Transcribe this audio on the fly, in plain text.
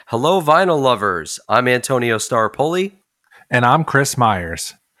Hello, vinyl lovers. I'm Antonio Starpoli, And I'm Chris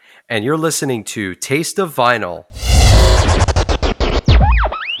Myers. and you're listening to Taste of Vinyl.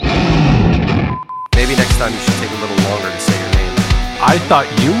 Maybe next time you should take a little longer to say your name. I thought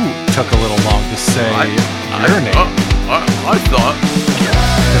you took a little long to say your name. I thought.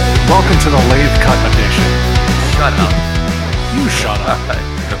 Welcome to the Lathe Cut edition. Shut up. You shut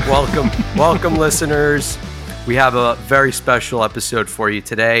up. Welcome, listeners. We have a very special episode for you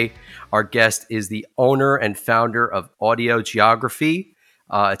today. Our guest is the owner and founder of Audio Geography.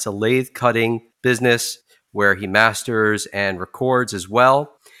 It's a lathe cutting business where he masters and records as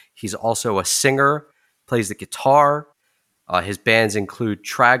well. He's also a singer, plays the guitar. His bands include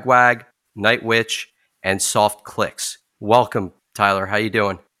Tragwag, Night Witch, and Soft Clicks. Welcome, Tyler. How you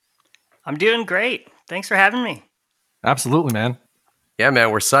doing? I'm doing great. Thanks for having me. Absolutely, man. Yeah, man,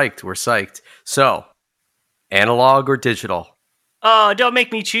 we're psyched. We're psyched. So, analog or digital? Oh, don't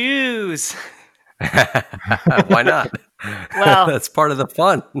make me choose. Why not? Well, that's part of the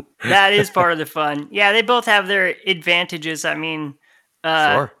fun. That is part of the fun. Yeah, they both have their advantages. I mean,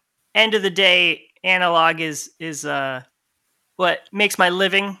 Sure. End of the day, analog is what makes my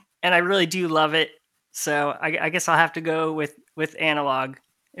living, and I really do love it. So I guess I'll have to go with analog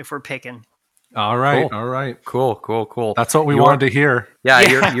if we're picking. All right. Cool. All right. Cool. That's what we wanted to hear. Yeah,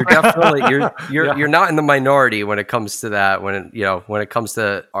 Yeah. you're definitely you're not in the minority when it comes to that. When it comes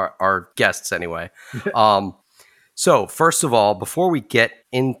to our guests anyway. So first of all, before we get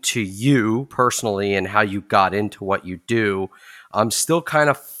into you personally and how you got into what you do, I'm still kind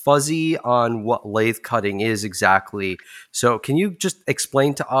of fuzzy on what lathe cutting is exactly. So can you just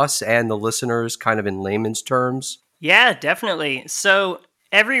explain to us and the listeners kind of in layman's terms? Yeah, definitely. So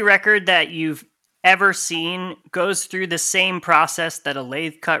every record that you've ever seen goes through the same process that a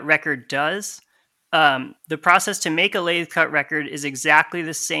lathe cut record does. The process to make a lathe cut record is exactly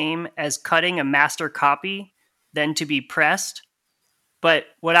the same as cutting a master copy, then to be pressed. But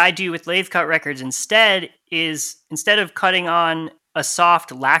what I do with lathe cut records instead is, instead of cutting on a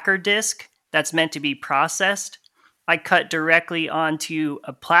soft lacquer disc that's meant to be processed, I cut directly onto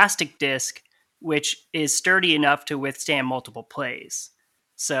a plastic disc which is sturdy enough to withstand multiple plays.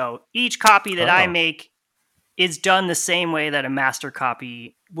 So each copy that I make is done the same way that a master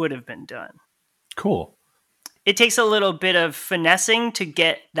copy would have been done. Cool. It takes a little bit of finessing to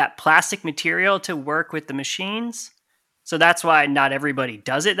get that plastic material to work with the machines. So that's why not everybody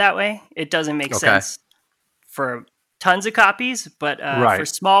does it that way. It doesn't make sense for tons of copies, but for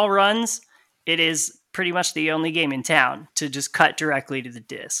small runs, it is pretty much the only game in town to just cut directly to the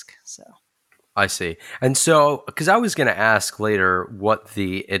disc. So I see. And so, because I was going to ask later what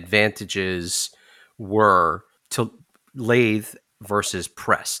the advantages were to lathe versus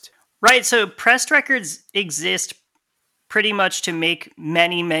pressed. Right. So pressed records exist pretty much to make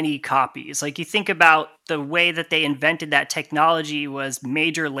many, many copies. Like, you think about the way that they invented that technology was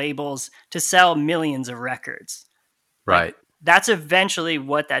major labels to sell millions of records. Right. Like, that's eventually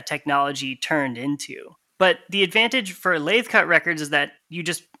what that technology turned into. But the advantage for lathe cut records is that you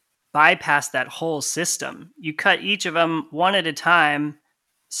just bypass that whole system. You cut each of them one at a time,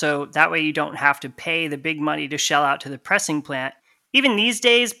 so that way you don't have to pay the big money to shell out to the pressing plant. Even these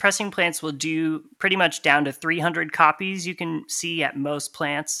days, pressing plants will do pretty much down to 300 copies you can see at most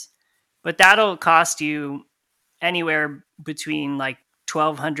plants. But that'll cost you anywhere between like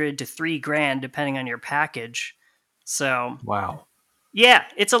 $1,200 to $3,000 depending on your package. So Wow. yeah,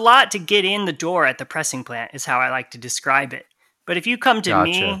 it's a lot to get in the door at the pressing plant is how I like to describe it. But if you come to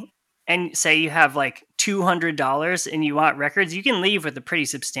me and say you have like $200 and you want records, you can leave with a pretty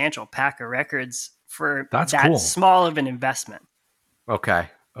substantial pack of records for That's that cool. small of an investment. Okay.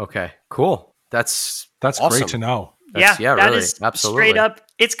 Cool. That's awesome. great to know. Yeah, That really. is Absolutely. straight up.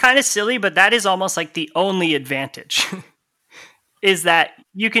 It's kind of silly, but that is almost like the only advantage is that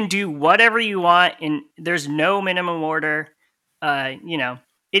you can do whatever you want and there's no minimum order. It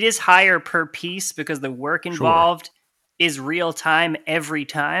is higher per piece because the work involved is real time every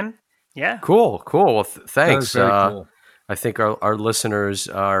time. Yeah. Cool. Well, thanks. That is very cool. I think our listeners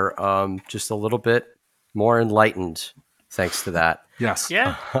are just a little bit more enlightened thanks to that. Yes.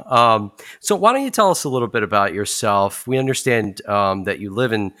 Yeah. So why don't you tell us a little bit about yourself? We understand that you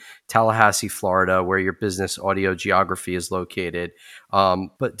live in Tallahassee, Florida, where your business Audio Geography is located.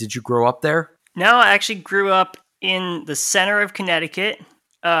 But did you grow up there? No, I actually grew up in the center of Connecticut,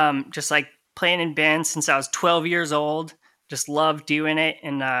 just like playing in bands since I was 12 years old. Just loved doing it.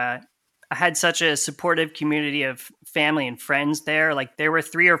 And I had such a supportive community of family and friends there. Like, there were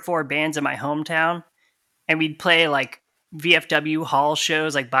 3 or 4 bands in my hometown, and we'd play like VFW hall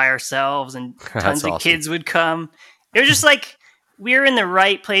shows like by ourselves, and tons of awesome. kids would come. It was just like we were in the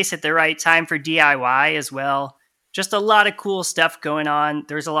right place at the right time for DIY as well. Just a lot of cool stuff going on.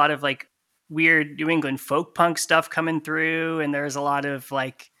 There's a lot of like weird New England folk punk stuff coming through, and there's a lot of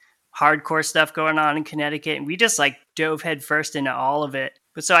like hardcore stuff going on in Connecticut. And we just like dove headfirst into all of it.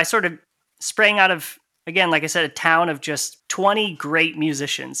 But so I sort of sprang out of, again, like I said, a town of just 20 great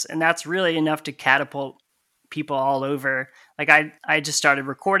musicians. And that's really enough to catapult people all over. Like I just started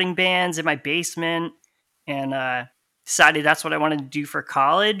recording bands in my basement and decided that's what I wanted to do for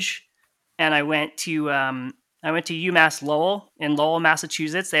college. And I went to UMass Lowell in Lowell,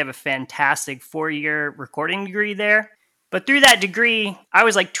 Massachusetts. They have a fantastic 4-year recording degree there. But through that degree, I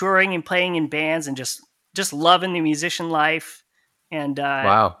was like touring and playing in bands and just loving the musician life. And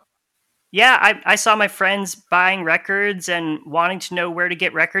Wow. yeah, I saw my friends buying records and wanting to know where to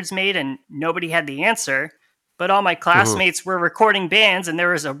get records made, and nobody had the answer. But all my classmates were recording bands, and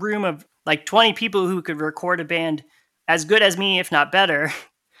there was a room of like 20 people who could record a band as good as me, if not better.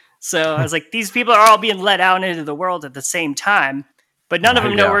 So I was like, these people are all being let out into the world at the same time, but none of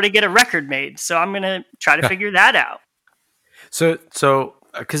them know where to get a record made. So I'm going to try to figure that out. So,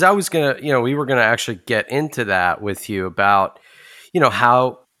 because I was gonna, we were gonna actually get into that with you about,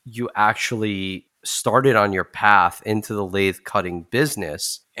 how you actually started on your path into the lathe cutting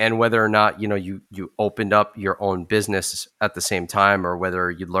business, and whether or not you opened up your own business at the same time, or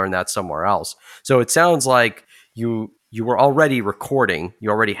whether you learned that somewhere else. So it sounds like you were already recording. You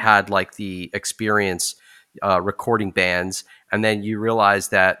already had like the experience recording bands, and then you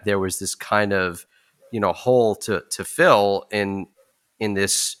realized that there was this kind of hole to fill in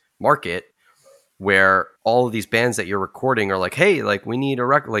this market where all of these bands that you're recording are like, hey, like we need a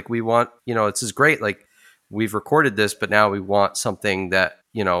record, like we want, this is great, like we've recorded this, but now we want something that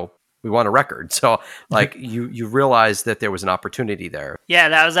we want a record. So like you realized that there was an opportunity there. Yeah,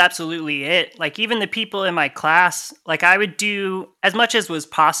 that was absolutely it. Like even the people in my class, like I would do as much as was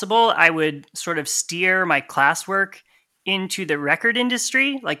possible. I would sort of steer my classwork into the record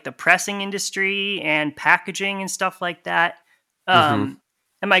industry, like the pressing industry and packaging and stuff like that. And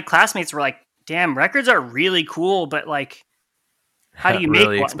my classmates were like, damn, records are really cool, but like, how do you make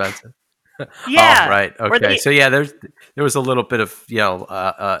really one? Expensive. Yeah. Oh, right. Okay. So yeah, there was a little bit of,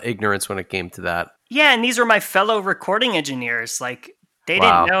 ignorance when it came to that. Yeah. And these were my fellow recording engineers. Like they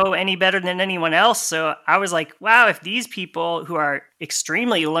didn't know any better than anyone else. So I was like, wow, if these people who are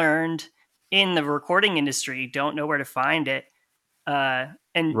extremely learned in the recording industry don't know where to find it, and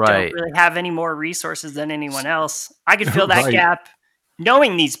don't really have any more resources than anyone else, I could fill that gap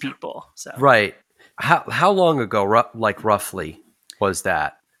knowing these people. So right. How long ago, roughly, was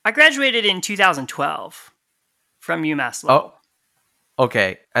that? I graduated in 2012 from UMass Lowell. Oh,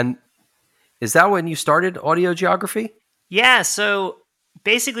 okay. And is that when you started audio geography? Yeah. So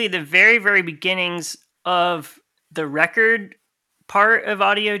basically the very, very beginnings of the record part of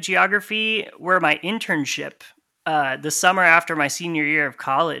audio geography were my internship the summer after my senior year of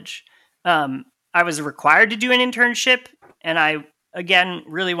college. I was required to do an internship, and I, again,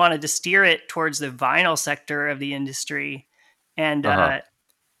 really wanted to steer it towards the vinyl sector of the industry. And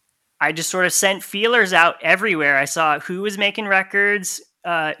I just sort of sent feelers out everywhere. I saw who was making records,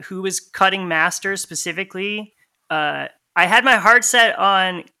 who was cutting masters specifically. I had my heart set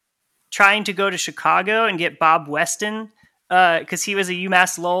on trying to go to Chicago and get Bob Weston, because he was a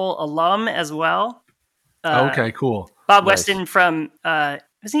UMass Lowell alum as well. Okay, cool. Bob Weston from,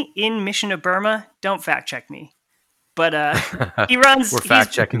 was he in Mission of Burma? Don't fact check me. But he runs... We're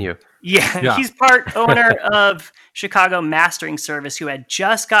fact checking you. Yeah, he's part owner of Chicago Mastering Service, who had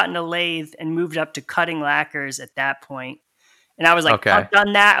just gotten a lathe and moved up to cutting lacquers at that point. And I was like, I've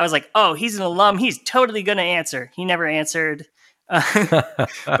done that. I was like, oh, he's an alum. He's totally going to answer. He never answered.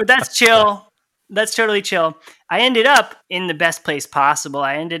 But that's chill. That's totally chill. I ended up in the best place possible.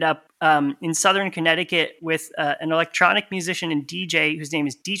 I ended up in Southern Connecticut with an electronic musician and DJ whose name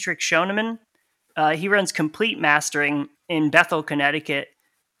is Dietrich Schoenemann. He runs Complete Mastering in Bethel, Connecticut.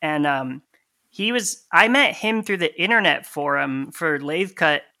 And I met him through the internet forum for lathe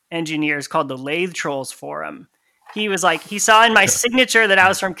cut engineers called the Lathe Trolls Forum. He was like, he saw in my signature that I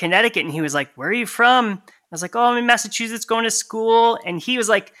was from Connecticut, and he was like, where are you from? I was like, oh, I'm in Massachusetts going to school. And he was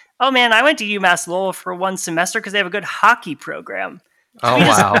like, oh man, I went to UMass Lowell for one semester because they have a good hockey program.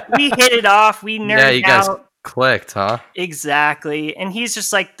 So we hit it off. We nerded out. Yeah, you guys clicked, huh? Exactly. And he's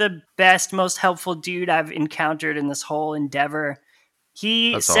just like the best, most helpful dude I've encountered in this whole endeavor.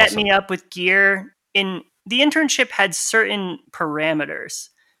 He set me up with gear. The internship had certain parameters,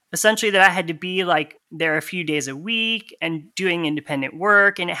 essentially that I had to be like there a few days a week and doing independent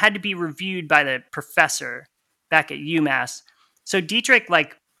work, and it had to be reviewed by the professor back at UMass. So Dietrich,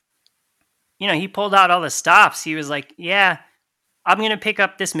 he pulled out all the stops. He was like, yeah, I'm going to pick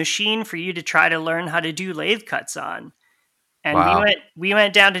up this machine for you to try to learn how to do lathe cuts on. And Wow. we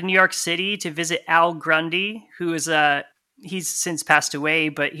went down to New York City to visit Al Grundy, who is he's since passed away,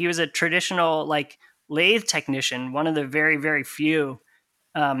 but he was a traditional like lathe technician, one of the very, very few.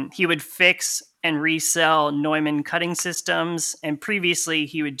 He would fix and resell Neumann cutting systems, and previously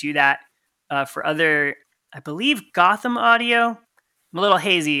he would do that for other, I believe, Gotham Audio. I'm a little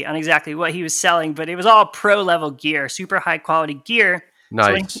hazy on exactly what he was selling, but it was all pro level gear, super high quality gear. Nice.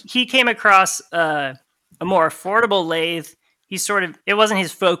 So when he came across a more affordable lathe, it wasn't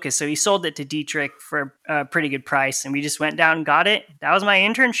his focus, so he sold it to Dietrich for a pretty good price, and we just went down and got it. That was my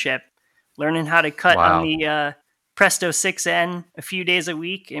internship, learning how to cut on the Presto 6N a few days a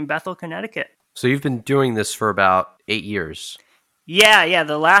week in Bethel, Connecticut. So you've been doing this for about 8 years. Yeah.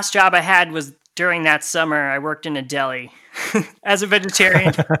 The last job I had was during that summer. I worked in a deli as a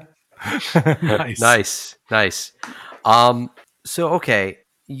vegetarian. Nice. So, okay,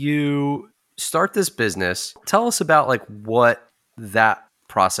 you start this business. Tell us about like what that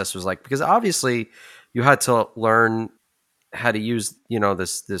process was like, because obviously you had to learn how to use,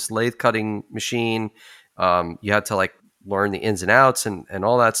 this lathe cutting machine. You had to like learn the ins and outs and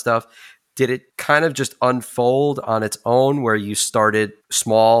all that stuff. Did it kind of just unfold on its own where you started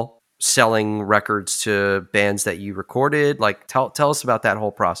small, selling records to bands that you recorded? Like tell us about that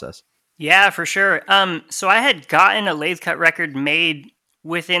whole process. Yeah, for sure. So I had gotten a lathe cut record made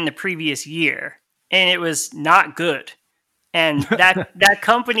within the previous year, and it was not good. And that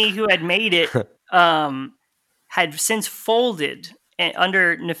company who had made it had since folded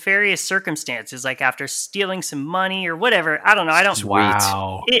under nefarious circumstances, like after stealing some money or whatever. I don't know.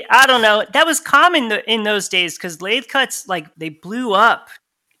 Wow. I don't know. That was common in those days because lathe cuts, like, they blew up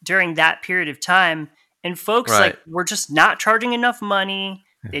during that period of time, and folks like were just not charging enough money.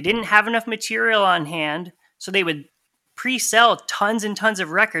 They didn't have enough material on hand, so they would pre-sell tons and tons of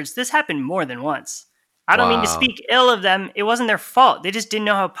records. This happened more than once. I don't mean to speak ill of them. It wasn't their fault. They just didn't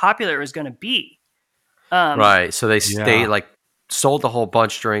know how popular it was going to be. So they like sold a whole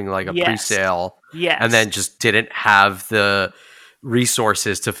bunch during like a pre-sale, and then just didn't have the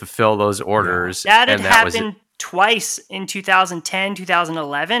resources to fulfill those orders. That had happened twice in 2010,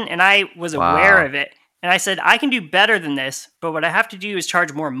 2011, and I was aware of it. And I said, I can do better than this, but what I have to do is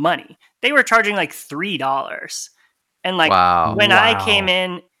charge more money. They were charging like $3. And like when I came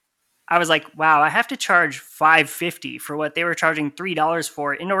in, I was like, wow, I have to charge $5.50 for what they were charging $3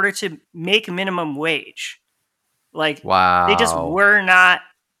 for in order to make minimum wage. Like, they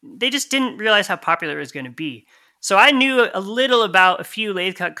just didn't realize how popular it was going to be. So I knew a little about a few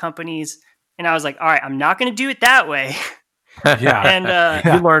lathe cut companies, and I was like, all right, I'm not going to do it that way. And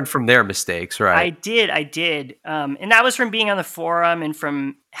you learned from their mistakes, right? I did. And that was from being on the forum and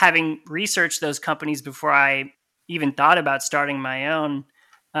from having researched those companies before I even thought about starting my own.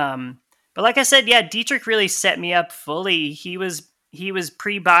 But like I said, Dietrich really set me up fully. He was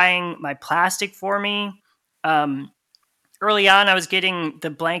pre-buying my plastic for me. Early on, I was getting the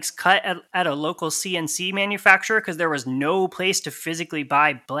blanks cut at a local CNC manufacturer because there was no place to physically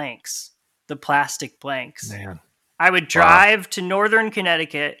buy blanks, the plastic blanks. Man. I would drive to Northern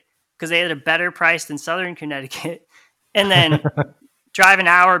Connecticut because they had a better price than Southern Connecticut, and then drive an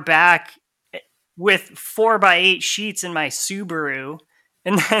hour back with 4x8 sheets in my Subaru.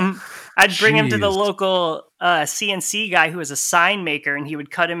 And then I'd bring him to the local CNC guy who was a sign maker, and he would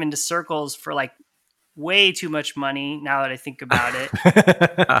cut him into circles for like way too much money now that I think about it.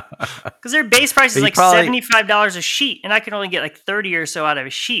 Because their base price is like $75 a sheet, and I can only get like 30 or so out of a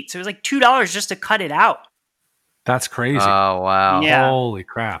sheet. So it was like $2 just to cut it out. That's crazy. Oh, wow. Yeah. Holy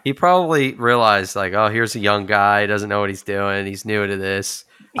crap. He probably realized, like, oh, here's a young guy, doesn't know what he's doing. He's new to this.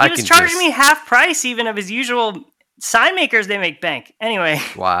 He was charging me half price even of his usual sign makers. They make bank. Anyway.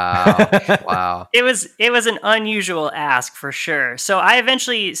 Wow. It was an unusual ask for sure. So I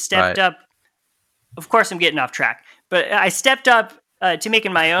eventually stepped up. Of course, I'm getting off track. But I stepped up to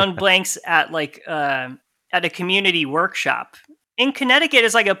making my own blanks at a community workshop. In Connecticut,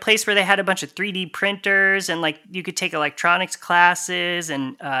 it's like a place where they had a bunch of 3D printers, and like you could take electronics classes,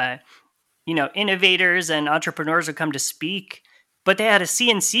 and innovators and entrepreneurs would come to speak. But they had a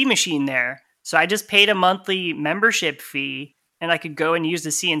CNC machine there, so I just paid a monthly membership fee, and I could go and use the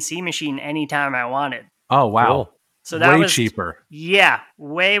CNC machine anytime I wanted. Oh wow! Cool. So that was cheaper. Yeah,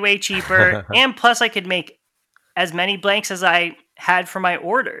 way cheaper, and plus I could make as many blanks as I had for my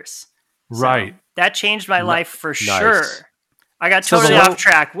orders. Right. So that changed my life for sure. I got totally off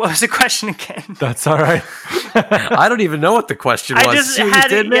track. What was the question again? That's all right. I don't even know what the question was. I just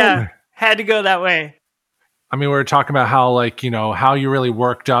had to go that way. I mean, we were talking about how, like, how you really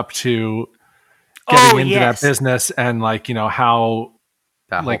worked up to getting into yes. that business and like, how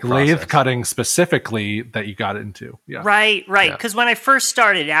That like whole lathe process. cutting specifically that you got into. Yeah. Right. Yeah. Because when I first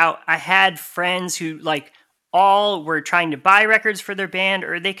started out, I had friends who like all were trying to buy records for their band,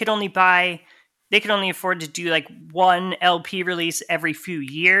 or they could only afford to do like one LP release every few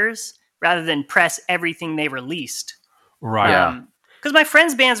years rather than press everything they released. Right. Yeah. Because my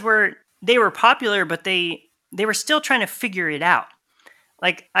friends' bands were popular, but they were still trying to figure it out.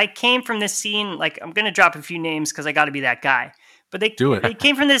 Like I came from this scene. Like I'm gonna drop a few names because I got to be that guy. But Do it. they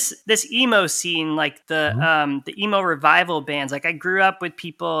came from this emo scene, like the emo revival bands. Like I grew up with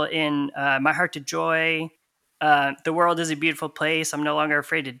people in My Heart to Joy, The World Is a Beautiful Place, I'm No Longer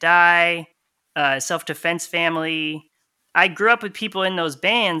Afraid to Die, Self Defense Family. I grew up with people in those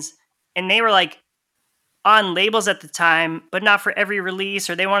bands, and they were like on labels at the time, but not for every release,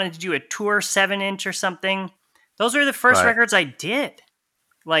 or they wanted to do a tour 7-inch or something. Those were the first Right. records I did.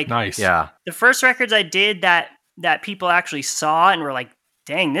 Like Nice. Yeah. the first records I did that people actually saw and were like,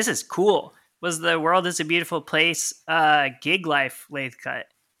 dang, this is cool, was The World Is a Beautiful Place Gig Life lathe cut.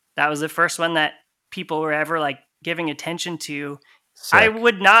 That was the first one that people were ever like giving attention to. Sick. I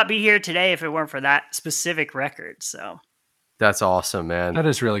would not be here today if it weren't for that specific record. So That's awesome, man. That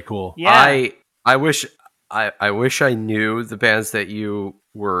is really cool. yeah. I wish I knew the bands that you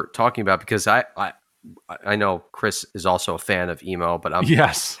were talking about, because I know Chris is also a fan of emo, but I'm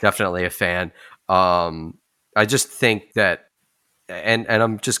Yes. definitely a fan. I just think that, and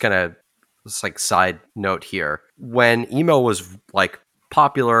I'm just gonna, it's like side note here. When emo was like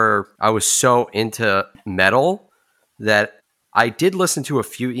popular, I was so into metal that I did listen to a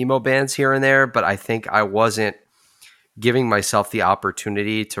few emo bands here and there, but I think I wasn't giving myself the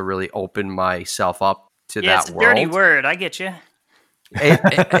opportunity to really open myself up to Yeah, that it's a world. dirty word. I get you. And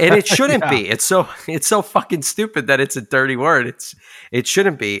it shouldn't Yeah. be. It's so fucking stupid that it's a dirty word. It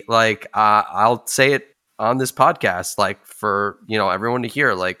shouldn't be. Like I'll say it on this podcast, like for everyone to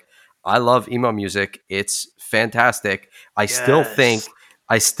hear. Like I love emo music. It's fantastic. I still think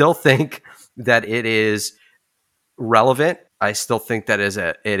that it is relevant. I still think that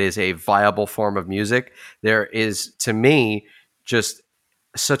it is a viable form of music. There is, to me, just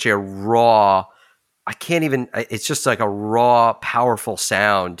such a raw, it's just like a raw, powerful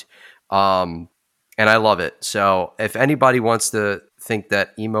sound. And I love it. So if anybody wants to think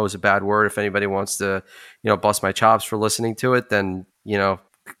that emo is a bad word, if anybody wants to, bust my chops for listening to it, then,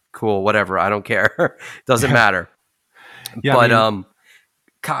 cool, whatever. I don't care. Doesn't matter. Yeah, But I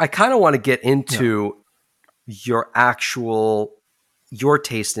I kind of want to get into your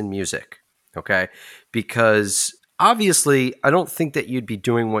taste in music. Okay. Because obviously, I don't think that you'd be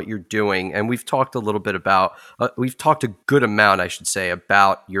doing what you're doing. And we've talked a little bit about, we've talked a good amount, I should say,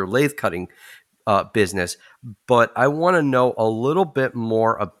 about your lathe cutting business. But I want to know a little bit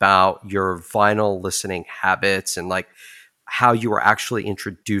more about your vinyl listening habits and like how you were actually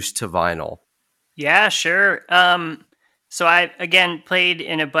introduced to vinyl. Yeah, sure. So I, again, played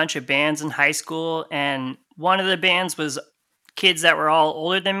in a bunch of bands in high school, and one of the bands was kids that were all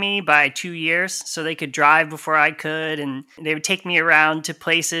older than me by 2 years, so they could drive before I could, and they would take me around to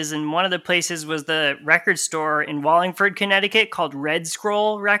places, and one of the places was the record store in Wallingford, Connecticut called Red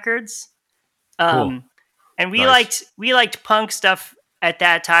Scroll Records. Cool. And Nice. we liked punk stuff at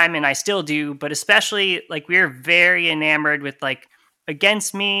that time, and I still do, but especially like we were very enamored with like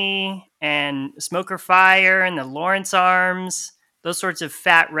Against Me and Smoker Fire and the Lawrence Arms, those sorts of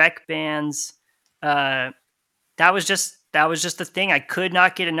Fat Wreck bands. That was just the thing. I could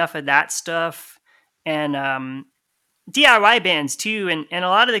not get enough of that stuff, and DIY bands too. And a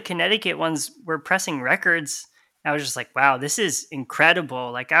lot of the Connecticut ones were pressing records. I was just like, wow, this is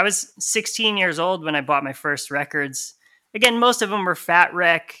incredible. Like I was 16 years old when I bought my first records. Again, most of them were Fat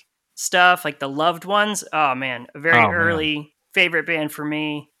Wreck stuff, like the Loved Ones. Oh man, a very early favorite band for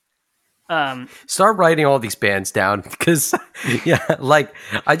me. Start writing all these bands down because, like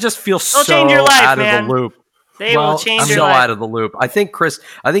I just feel so change your life, out man. of the loop. They will change I'm your so life. out of the loop. I think Chris,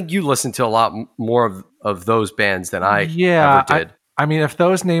 you listen to a lot more of those bands than I ever did. I mean, if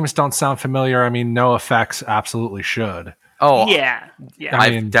those names don't sound familiar, I mean, No Effects absolutely should. Oh, Yeah.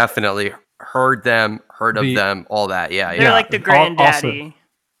 I've definitely heard of them, all that. Yeah, They're like the granddaddy.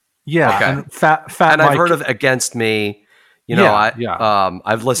 Yeah, Okay. and Fat and Mike, I've heard of Against Me.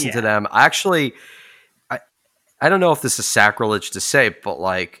 I've listened to them. Actually, I don't know if this is sacrilege to say, but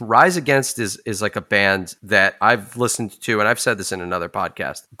like Rise Against is like a band that I've listened to, and I've said this in another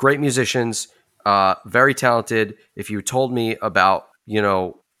podcast. Great musicians, very talented. If you told me about,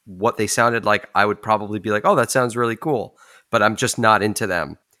 what they sounded like, I would probably be like, oh, that sounds really cool. But I'm just not into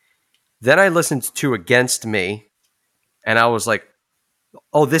them. Then I listened to Against Me, and I was like,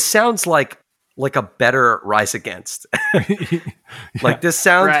 oh, this sounds like like a better Rise Against. Like this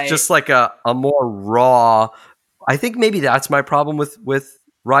sounds just like a more raw. I think maybe that's my problem with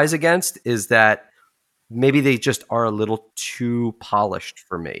Rise Against, is that maybe they just are a little too polished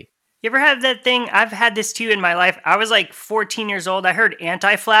for me. You ever have that thing? I've had this too in my life. I was like 14 years old. I heard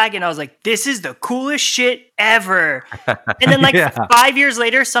Anti-Flag and I was like, this is the coolest shit ever. And then like 5 years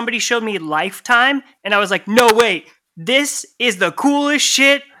later, somebody showed me Lifetime and I was like, no, wait, this is the coolest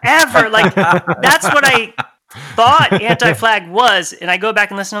shit ever. Like that's what I thought Anti-Flag was. And I go back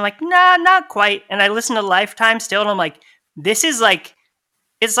and listen. I'm like, nah, not quite. And I listen to Lifetime still. And I'm like, this is like,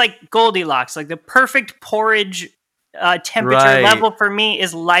 it's like Goldilocks, like the perfect porridge temperature level for me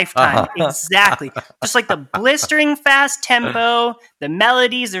is Lifetime. Exactly. Just like the blistering fast tempo, the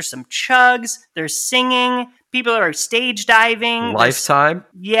melodies, there's some chugs, there's singing, people are stage diving. Lifetime?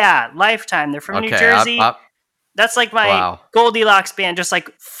 Yeah, Lifetime. They're from New Jersey. That's like my Goldilocks band, just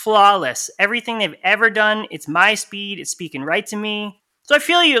like flawless. Everything they've ever done, it's my speed, it's speaking right to me. So I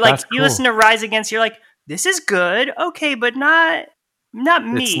feel you, like you listen to Rise Against, you're like, this is good, okay, but not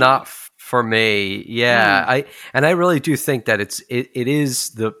me. It's not for me. Yeah. I really do think that it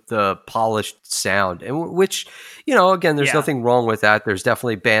is the polished sound, and which, you know, again, there's nothing wrong with that. There's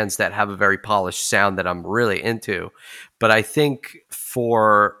definitely bands that have a very polished sound that I'm really into. But I think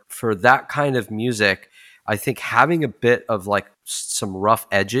for that kind of music, I think having a bit of like some rough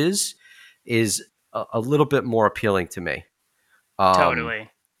edges is a little bit more appealing to me. Totally.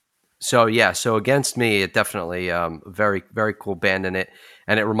 So yeah, so Against Me, it definitely very, very cool band in it,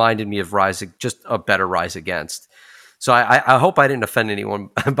 and it reminded me of just a better Rise Against. So I hope I didn't offend anyone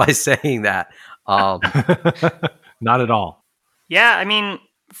by saying that. Not at all. Yeah, I mean,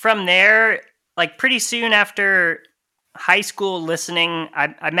 from there, like pretty soon after high school listening,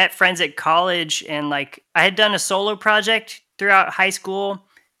 I met friends at college, and like I had done a solo project throughout high school,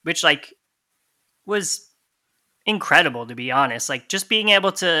 which like was incredible, to be honest. Like just being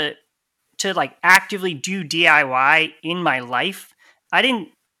able to like actively do DIY in my life. I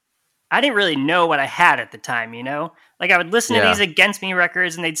didn't really know what I had at the time, you know? Like I would listen to these Against Me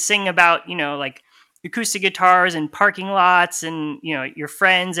records and they'd sing about, you know, like acoustic guitars and parking lots and, you know, your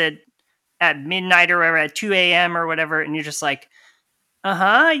friends at midnight or at 2 a.m. or whatever. And you're just like,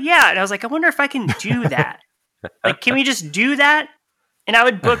 yeah. And I was like, I wonder if I can do that. Like, can we just do that? And I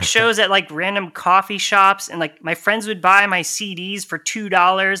would book shows at like random coffee shops, and like my friends would buy my CDs for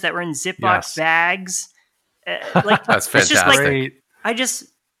 $2 that were in Ziploc bags. Like that's fantastic. It's just like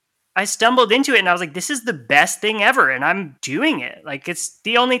I stumbled into it, and I was like, this is the best thing ever, and I'm doing it. Like it's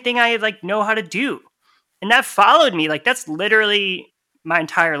the only thing I like know how to do, and that followed me. Like that's literally my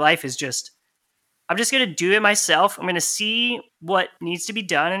entire life is just I'm just gonna do it myself. I'm gonna see what needs to be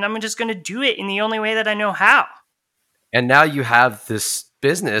done, and I'm just gonna do it in the only way that I know how. And now you have this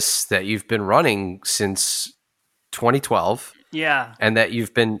business that you've been running since 2012. Yeah. And that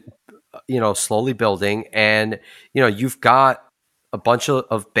you've been, you know, slowly building. And, you know, you've got a bunch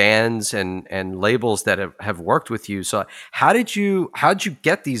of bands and labels that have worked with you. So how'd you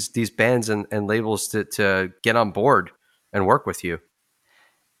get these bands and labels to get on board and work with you?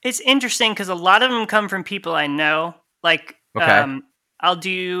 It's interesting because a lot of them come from people I know. Like, I'll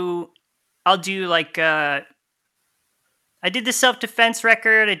do like, I did the Self-Defense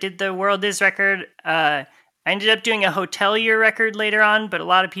record. I did the World Is record. I ended up doing a Hotelier record later on, but a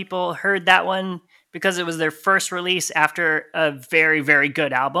lot of people heard that one because it was their first release after a very, very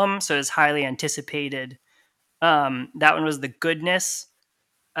good album. So it was highly anticipated. That one was The Goodness,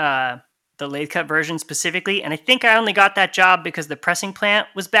 the lathe cut version specifically. And I think I only got that job because the pressing plant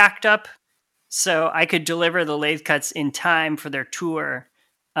was backed up. So I could deliver the lathe cuts in time for their tour.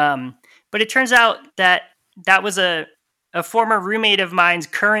 But it turns out that was a former roommate of mine's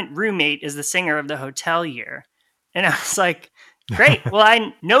current roommate is the singer of the Hotelier. And I was like, great. Well,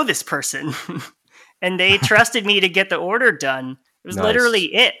 I know this person. And they trusted me to get the order done. It was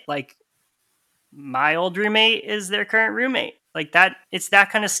literally it. Like my old roommate is their current roommate. Like that. It's that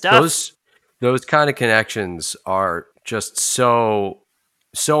kind of stuff. Those kind of connections are just so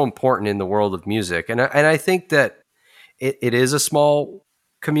important in the world of music. And I think that it is a small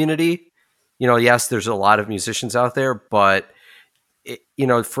community. You know, yes, there's a lot of musicians out there, but you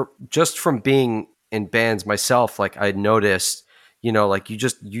know, from being in bands myself, like I noticed, you know, like you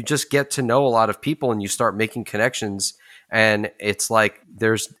just get to know a lot of people and you start making connections, and it's like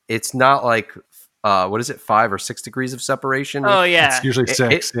it's not like what is it, 5 or 6 degrees of separation? Oh yeah, it's usually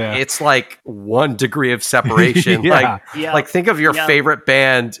 6. It's like 1 degree of separation. Like think of your favorite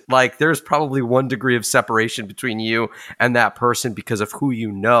band. Like there's probably 1 degree of separation between you and that person because of who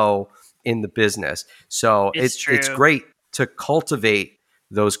you know in the business. So it's great to cultivate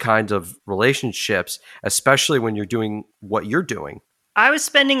those kinds of relationships, especially when you're doing what you're doing? I was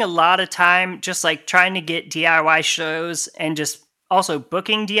spending a lot of time just like trying to get DIY shows and just also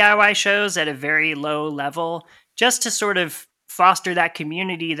booking DIY shows at a very low level just to sort of foster that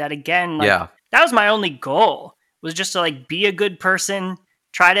community that, again, like that was my only goal, was just to like be a good person,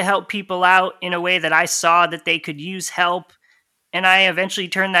 try to help people out in a way that I saw that they could use help. And I eventually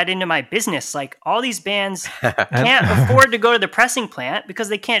turned that into my business. Like, all these bands can't afford to go to the pressing plant because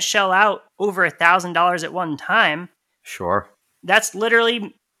they can't shell out over $1,000 at one time. Sure. That's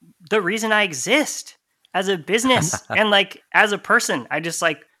literally the reason I exist as a business and like as a person. I just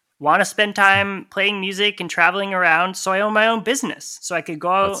like want to spend time playing music and traveling around. So I own my own business so I could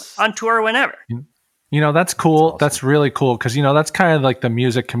go on tour whenever. That's cool. That's really cool. Cause that's kind of like the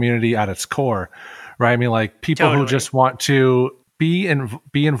music community at its core, right? I mean, like people who just want to be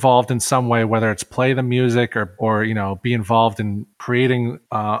involved in some way, whether it's play the music or be involved in creating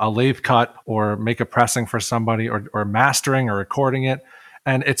a lathe cut or make a pressing for somebody or mastering or recording it.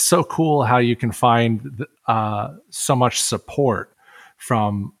 And it's so cool how you can find so much support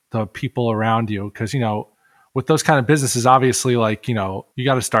from the people around you. Because, with those kind of businesses, obviously, like, you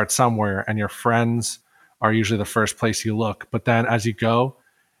got to start somewhere, and your friends are usually the first place you look. But then as you go,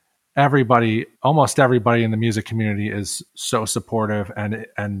 almost everybody in the music community is so supportive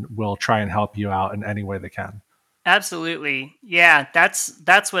and will try and help you out in any way they can. Absolutely. Yeah,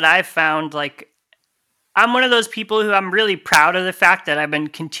 that's what I've found. Like, I'm one of those people who I'm really proud of the fact that I've been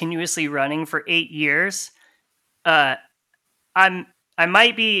continuously running for 8 years. I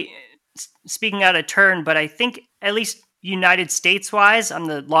might be speaking out of turn, but I think at least United States wise, I'm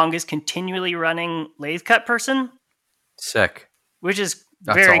the longest continually running lathe cut person. Sick. Which is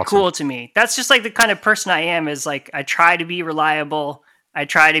very awesome. Cool to me. That's just like the kind of person I am, is like, I try to be reliable. I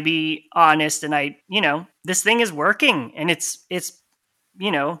try to be honest, and this thing is working, and it's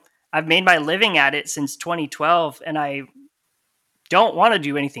I've made my living at it since 2012, and I don't want to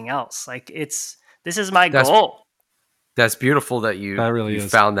do anything else. Like, this is my goal. That's beautiful that you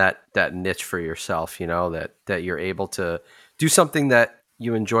found that niche for yourself, that you're able to do something that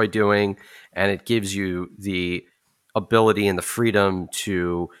you enjoy doing, and it gives you the ability and the freedom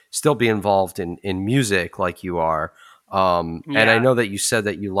to still be involved in music like you are. And I know that you said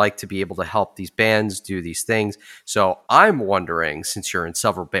that you like to be able to help these bands do these things. So I'm wondering, since you're in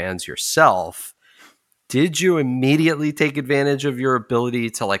several bands yourself, did you immediately take advantage of your ability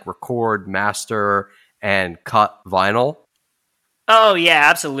to like record, master, and cut vinyl? Oh yeah,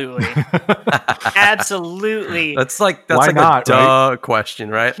 absolutely. Absolutely. That's like a duh question,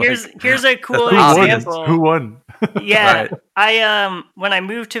 right? Here's a cool example. Who won? Yeah. Right. I when I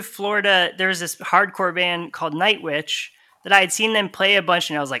moved to Florida, there was this hardcore band called Nightwish that I had seen them play a bunch,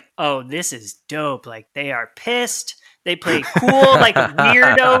 and I was like, oh, this is dope. Like, they are pissed. They play cool, like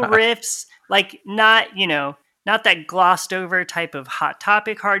weirdo riffs, like not that glossed over type of Hot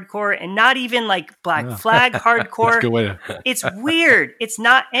Topic hardcore, and not even like Black Flag hardcore. That's a good way It's weird. It's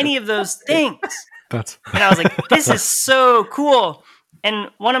not any of those things. And I was like, this is so cool.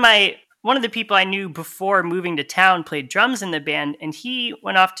 And one of the people I knew before moving to town played drums in the band, and he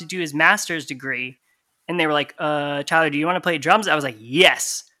went off to do his master's degree. And they were like, Tyler, do you want to play drums? I was like,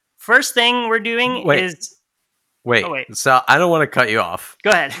 yes. First thing we're doing is... Wait. So I don't want to cut you off. Go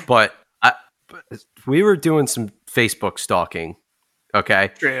ahead. But we were doing some Facebook stalking,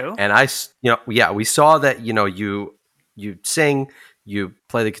 okay? True. And we saw that, you sing, you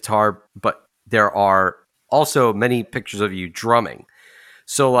play the guitar, but there are also many pictures of you drumming.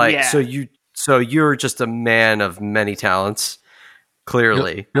 So so you're just a man of many talents,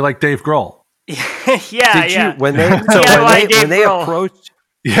 clearly. You're like Dave Grohl. Yeah. When they approached,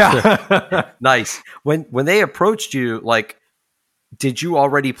 nice. When they approached you, like, did you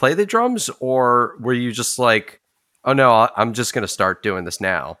already play the drums, or were you just like, oh no, I'm just going to start doing this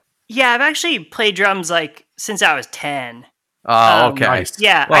now? Yeah, I've actually played drums like since I was 10. Oh, okay. Nice.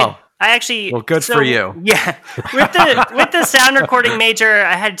 Yeah, well, I actually... Well, good for you. Yeah. With the sound recording major,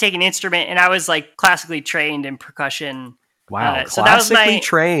 I had to take an instrument, and I was like classically trained in percussion. Wow. So that was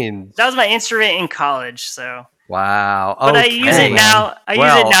trained. That was my instrument in college, so... Wow. But I use it now. I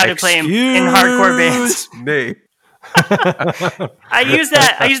use it now to play in hardcore bands. Me. I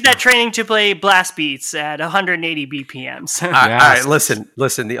use that training to play blast beats at 180 BPMs. All right, listen.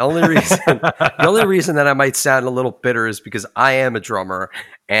 The only reason that I might sound a little bitter is because I am a drummer,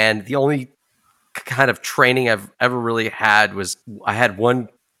 and the only kind of training I've ever really had was I had one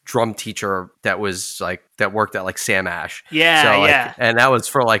drum teacher that worked at like Sam Ash. Yeah. And that was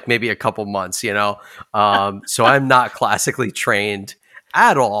for like maybe a couple months, So I'm not classically trained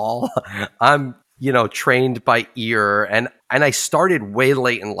at all. I'm trained by ear, and I started way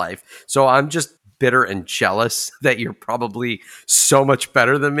late in life. So I'm just bitter and jealous that you're probably so much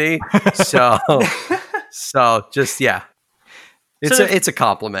better than me. So just, yeah. It's a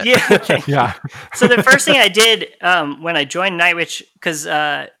compliment. Yeah. Okay. Yeah. So the first thing I did when I joined Nightwish, because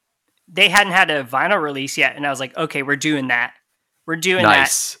they hadn't had a vinyl release yet, and I was like, okay, we're doing that.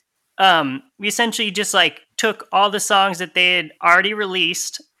 Nice. We essentially just like took all the songs that they had already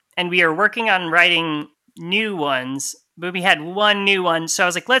released, and we are working on writing new ones, but we had one new one. So I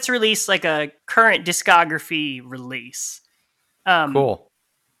was like, let's release like a current discography release. Cool.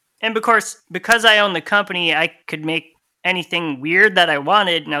 And of course, because I own the company, I could make anything weird that I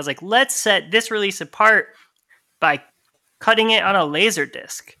wanted. And I was like, let's set this release apart by cutting it on a laser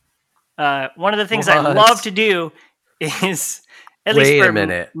disc. One of the things I love to do is, at least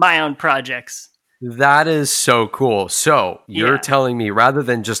for my own projects. That is so cool. So you're telling me, rather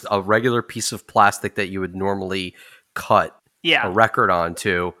than just a regular piece of plastic that you would normally cut a record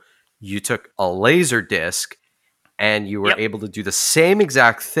onto, you took a laser disc and you were able to do the same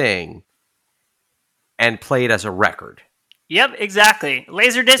exact thing and play it as a record. Yep, exactly.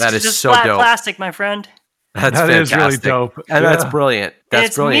 Laser disc is just so flat dope. Plastic, my friend. That is really dope. And that's brilliant.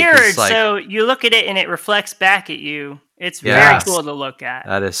 It's mirrored, so you look at it and it reflects back at you. It's very cool to look at.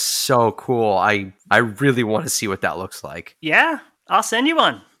 That is so cool. I really want to see what that looks like. Yeah, I'll send you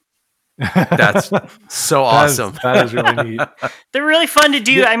one. That's so awesome. That is really neat. They're really fun to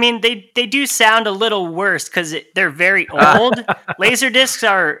do. Yeah. I mean, they do sound a little worse because they're very old. Laser discs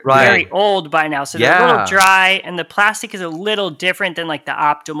are very old by now, so they're a little dry, and the plastic is a little different than like the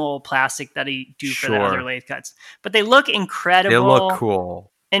optimal plastic that I do for the other lathe cuts. But they look incredible. They look cool.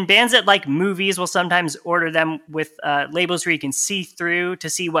 And bands that like movies will sometimes order them with labels where you can see through to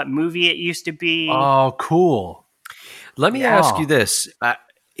see what movie it used to be. Oh, cool. Let me ask you this.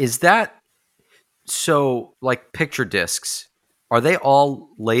 Is that so, like picture discs, are they all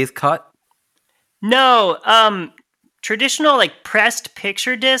lathe cut? No. Traditional like pressed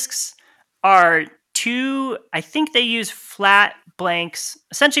picture discs are I think they use flat blanks.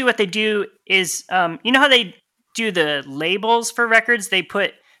 Essentially what they do is, you know how they do the labels for records? They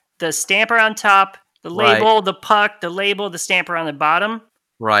put the stamper on top, the label, the puck, the label, the stamper on the bottom.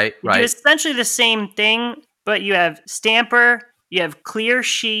 Right. You do essentially the same thing, but you have stamper, you have clear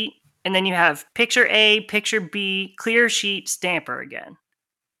sheet, and then you have picture A, picture B, clear sheet, stamper again.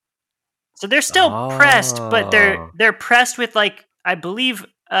 So they're still pressed, but they're pressed with like, I believe,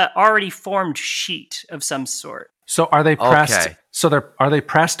 already formed sheet of some sort. So are they pressed? Okay. So are they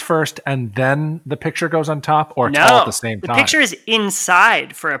pressed first and then the picture goes on top, or no, all at the same time? The picture is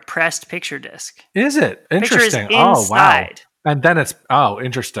inside for a pressed picture disc. Is it? Interesting. Picture is inside. Oh, wow. And then it's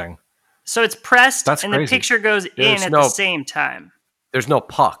interesting. So it's pressed, That's and crazy. The picture goes in at the same time. There's no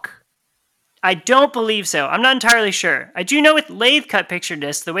puck. I don't believe so. I'm not entirely sure. I do know with lathe cut picture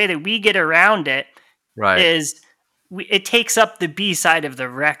discs, the way that we get around it is it takes up the B side of the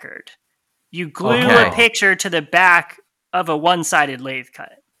record. You glue a picture to the back of a one-sided lathe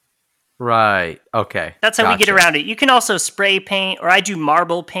cut. Right. Okay. That's how we get around it. You can also spray paint, or I do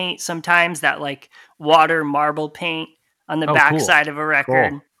marble paint sometimes, that like water marble paint on the back side of a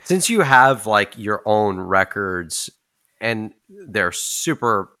record. Cool. Since you have like your own records and they're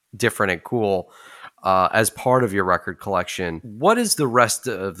super different and cool as part of your record collection, what does the rest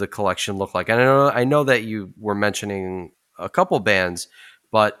of the collection look like? And I know that you were mentioning a couple bands,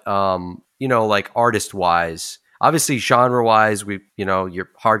 but like artist wise, obviously genre wise, you're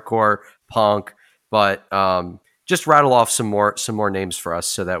hardcore punk, but just rattle off some more names for us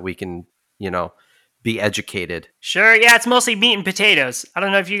so that we can be educated. Sure. Yeah, it's mostly meat and potatoes. I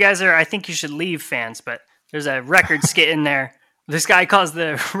don't know if you guys are I Think You Should Leave fans, but there's a record skit in there. This guy calls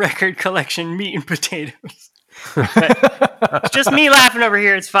the record collection meat and potatoes. But it's just me laughing over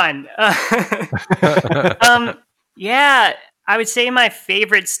here. It's fine. Yeah, I would say my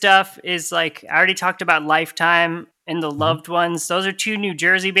favorite stuff is like, I already talked about Lifetime and The Loved Ones. Those are two New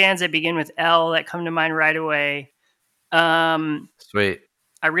Jersey bands that begin with L that come to mind right away. Sweet.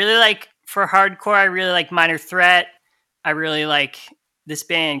 I really like, for hardcore, I really like Minor Threat. I really like this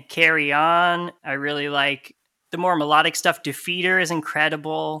band Carry On. I really like the more melodic stuff. Defeater is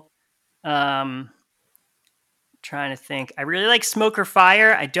incredible. Trying to think. I really like Smoker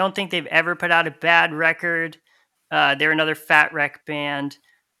Fire. I don't think they've ever put out a bad record. They're another Fat Wreck band.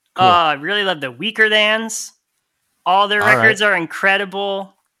 Cool. I really love the Weaker Thans. All their records are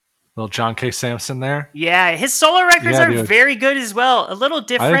incredible. Little John K. Samson there. Yeah, his solo records are very good as well. A little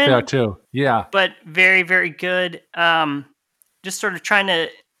different. I think they are too. Yeah, but very, very good. Just sort of trying to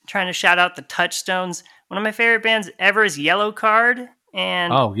shout out the Touchstones. One of my favorite bands ever is Yellow Card,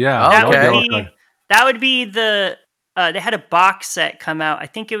 and That would be the they had a box set come out. I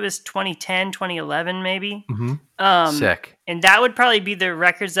think it was 2010, 2011 maybe. Mm-hmm. Sick. And that would probably be the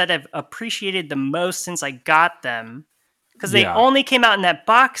records that I've appreciated the most since I got them. Because they only came out in that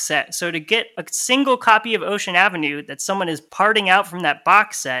box set. So to get a single copy of Ocean Avenue that someone is parting out from that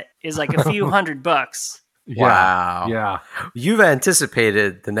box set is like a few $100. Wow. Yeah. You've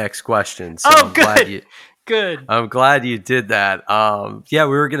anticipated the next question. So good. Good. I'm glad you did that. Yeah,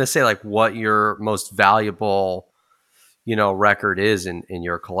 we were going to say like what your most valuable, record is in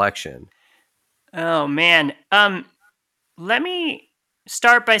your collection. Oh man. Let me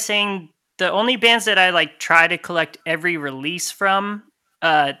start by saying the only bands that I like try to collect every release from,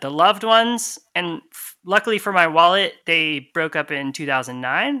 the Loved Ones, and luckily for my wallet, they broke up in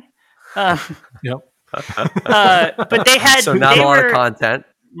 2009. Yep. But they had not a lot of content.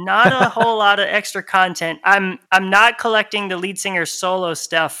 Not a whole lot of extra content. I'm not collecting the lead singer's solo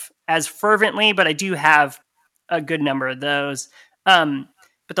stuff as fervently, but I do have a good number of those.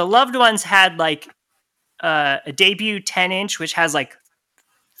 But the Loved Ones had like a debut 10-inch, which has like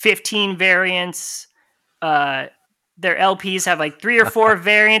 15 variants. Their LPs have like 3 or 4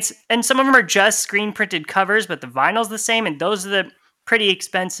 variants, and some of them are just screen printed covers, but the vinyl's the same, and those are the pretty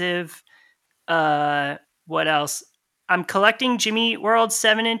expensive. What else? I'm collecting Jimmy Eat World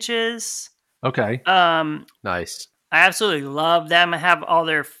 7-inches. Okay. Nice. I absolutely love them. I have all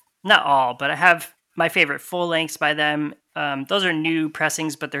their, not all, but I have my favorite full lengths by them. Those are new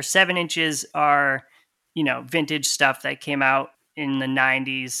pressings, but their 7-inches are, vintage stuff that came out in the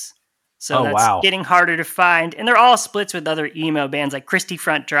 90s. So that's getting harder to find. And they're all splits with other emo bands like Christie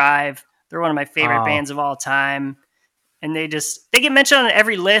Front Drive. They're one of my favorite bands of all time. And they get mentioned on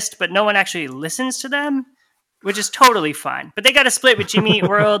every list, but no one actually listens to them, which is totally fine. But they got a split with Jimmy Eat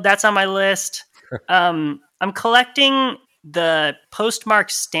World. That's on my list. I'm collecting the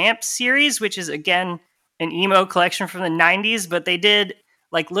Postmark Stamp series, which is, again, an emo collection from the 90s, but they did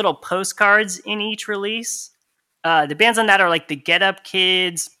like little postcards in each release. The bands on that are like the Get Up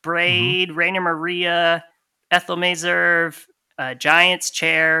Kids, Braid, Rainer Maria, Ethel Meserve, Giant's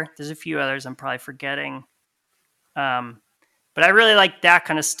Chair. There's a few others I'm probably forgetting. But I really like that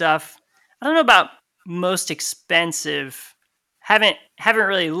kind of stuff. I don't know about most expensive. Haven't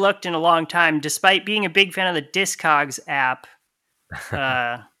really looked in a long time, despite being a big fan of the Discogs app.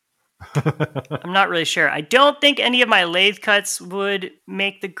 I'm not really sure. I don't think any of my lathe cuts would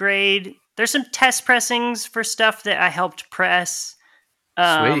make the grade. There's some test pressings for stuff that I helped press.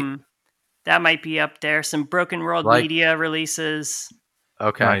 Sweet. That might be up there. Some Broken World Media releases.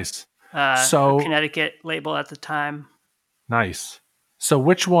 Okay. Nice. So Connecticut label at the time. Nice. So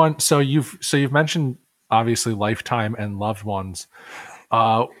which one? So you've mentioned obviously Lifetime and Loved Ones.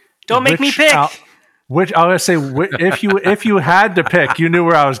 Don't make me pick. Which I was gonna say, if you had to pick, you knew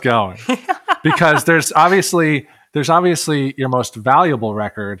where I was going, because there's obviously your most valuable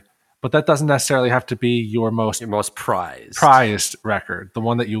record, but that doesn't necessarily have to be your most prized record, the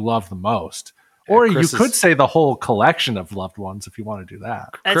one that you love the most. Or you could say the whole collection of Loved Ones if you want to do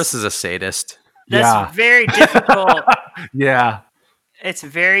that. Chris is a sadist. That's very difficult. Yeah. It's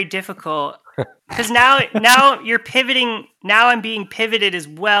very difficult. Because now you're pivoting. Now I'm being pivoted as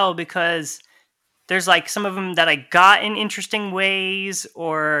well, because there's like some of them that I got in interesting ways,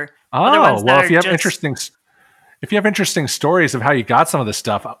 or other ones that if you have interesting stories of how you got some of this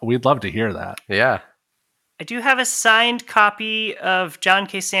stuff, we'd love to hear that. Yeah. I do have a signed copy of John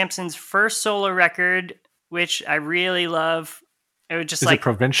K. Samson's first solo record, which I really love. It was just Is it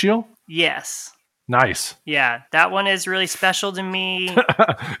Provincial? Yes. Nice. Yeah, that one is really special to me.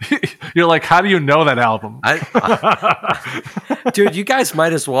 You're like, how do you know that album? Dude, you guys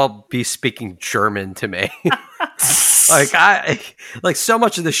might as well be speaking German to me. like so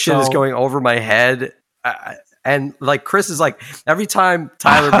much of this shit is going over my head. And like Chris is like, every time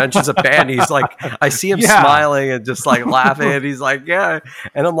Tyler mentions a band, he's like, I see him smiling and just like laughing, and he's like, yeah.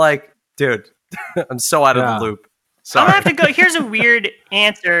 And I'm like, dude, I'm so out of the loop. Sorry. I'm gonna have to go. Here's a weird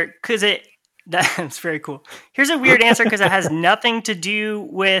answer, because that's very cool. Here's a weird answer, because it has nothing to do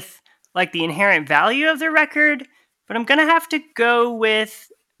with like the inherent value of the record, but I'm gonna have to go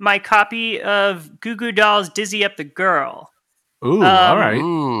with my copy of Goo Goo Dolls' "Dizzy Up the Girl." Ooh, all right.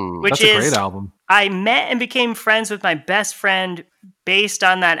 Which that's a great album. I met and became friends with my best friend based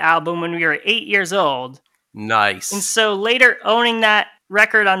on that album when we were 8 years old. Nice. And so later owning that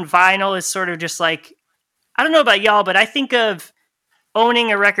record on vinyl is sort of just like, I don't know about y'all, but I think of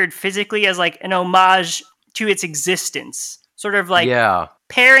owning a record physically as like an homage to its existence. Sort of like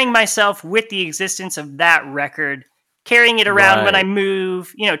pairing myself with the existence of that record, carrying it around when I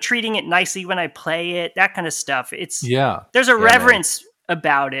move, treating it nicely when I play it, that kind of stuff. There's a reverence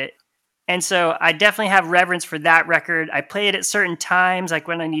about it. And so I definitely have reverence for that record. I play it at certain times, like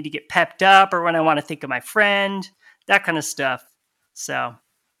when I need to get pepped up or when I want to think of my friend, that kind of stuff. So,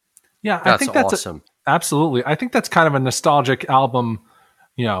 yeah, I think that's awesome. Absolutely. I think that's kind of a nostalgic album,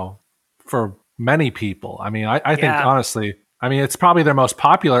 for many people. I mean, I think honestly, I mean, it's probably their most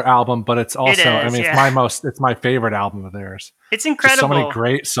popular album, but it's also, it's my favorite album of theirs. It's incredible. Just so many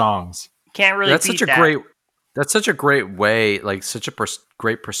great songs. Can't really beat that. That's such a great way, like such a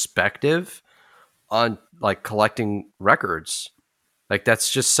great perspective on like collecting records. Like that's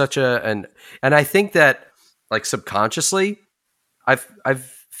just such and I think that like subconsciously I've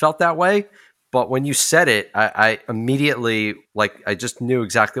felt that way, but when you said it, I immediately I just knew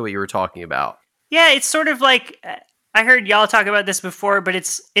exactly what you were talking about. Yeah, it's sort of like I heard y'all talk about this before, but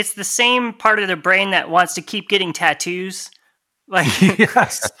it's the same part of the brain that wants to keep getting tattoos. Like,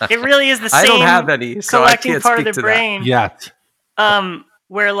 yes, it really is the same. I don't have any, so collecting I can't part speak of the to brain. That. Yeah.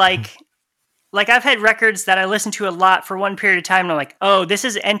 Where like I've had records that I listen to a lot for one period of time, and I'm like, oh, this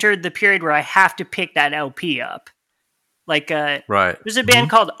has entered the period where I have to pick that LP up. Like, right. There's a band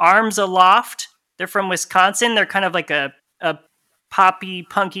called Arms Aloft. They're from Wisconsin. They're kind of like a poppy,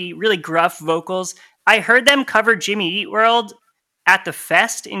 punky, really gruff vocals. I heard them cover Jimmy Eat World at the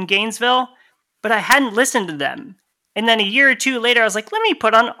Fest in Gainesville, but I hadn't listened to them. And then a year or two later, I was like, let me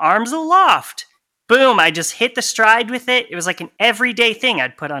put on Arms Aloft. Boom, I just hit the stride with it. It was like an everyday thing.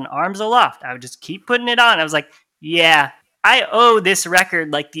 I'd put on Arms Aloft. I would just keep putting it on. I was like, yeah, I owe this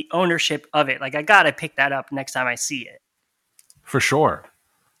record like the ownership of it. Like I got to pick that up next time I see it. For sure.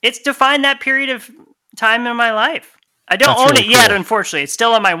 It's defined that period of time in my life. I don't own really it yet, cool. Unfortunately. It's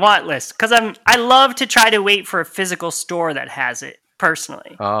still on my want list because I love to try to wait for a physical store that has it.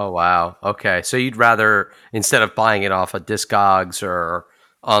 Personally. Oh, wow. Okay. So you'd rather, instead of buying it off of Discogs or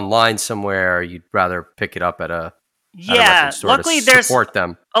online somewhere, you'd rather pick it up at a record store. Luckily to support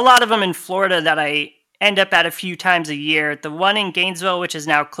them. A lot of them in Florida that I end up at a few times a year. The one in Gainesville, which is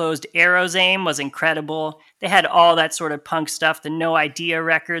now closed, Arrow's Aim, was incredible. They had all that sort of punk stuff, the No Idea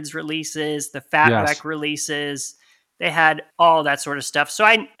Records releases, the Fat Wreck releases. They had all that sort of stuff. So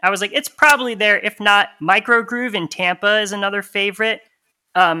I was like, it's probably there. If not, Microgroove in Tampa is another favorite.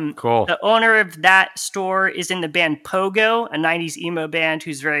 Cool. The owner of that store is in the band Pogo, a 90s emo band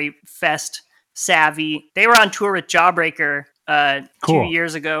who's very fest savvy. They were on tour with Jawbreaker 2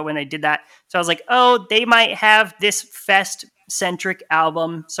 years ago when they did that. So I was like, oh, they might have this fest-centric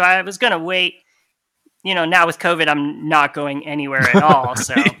album. So I was going to wait. Now with COVID, I'm not going anywhere at all.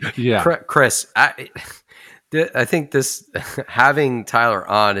 So yeah. Chris, I think this having Tyler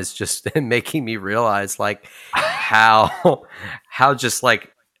on is just making me realize like how just like,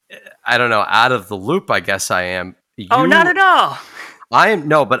 I don't know, out of the loop, I guess I am. Not at all.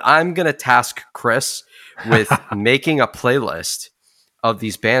 But I'm going to task Chris with making a playlist of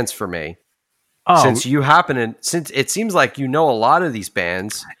these bands for me. Oh. Since it seems like you know a lot of these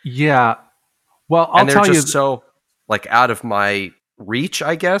bands. Yeah. Well, I'll tell you. They're just so like out of my reach,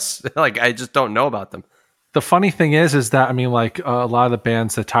 I guess. Like I just don't know about them. The funny thing is that, I mean, like a lot of the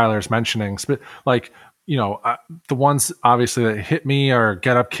bands that Tyler's mentioning, like, the ones obviously that hit me are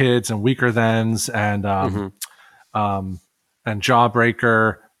Get Up Kids and Weaker Thans and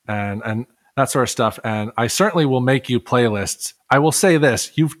Jawbreaker and that sort of stuff. And I certainly will make you playlists. I will say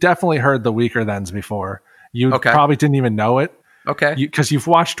this. You've definitely heard the Weaker Thans before. You probably didn't even know it. Okay. Because you've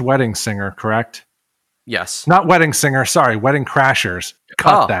watched Wedding Singer, correct? Yes. Not Wedding Singer. Sorry. Wedding Crashers.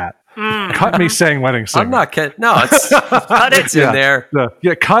 Cut that. Cut me saying Wedding Singer. I'm not kidding. No, it's in there.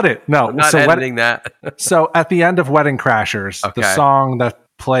 Yeah, cut it. No, I'm not editing that. So at the end of Wedding Crashers, the song that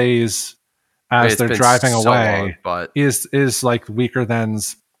plays as they're driving away is like Weaker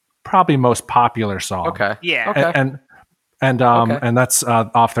Than's probably most popular song. Okay. Yeah. Okay. And that's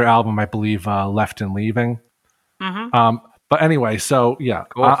off their album, I believe, Left and Leaving. Mm-hmm. But anyway, so yeah,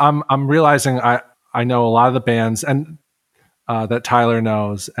 cool. I'm realizing I know a lot of the bands and that Tyler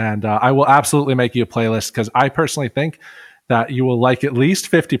knows, and I will absolutely make you a playlist because I personally think that you will like at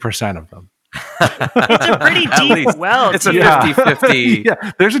least 50% of them. It's a pretty deep well. It's a 50-50.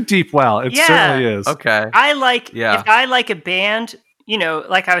 Yeah, there's a deep well. It certainly is. Okay. If I like a band,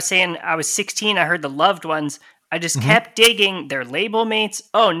 like I was saying, I was 16, I heard the Loved Ones. I just kept digging their label mates.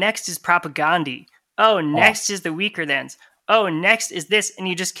 Oh, next is Propagandhi. Oh, next is the Weaker Thans. Oh, next is this, and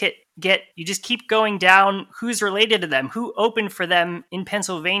you just keep going down who's related to them, who opened for them in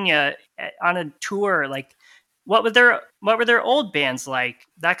Pennsylvania on a tour, like what were their old bands like,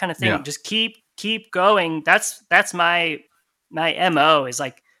 that kind of thing. Yeah. Just keep going. That's my MO is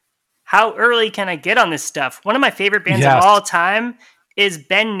like, how early can I get on this stuff? One of my favorite bands of all time is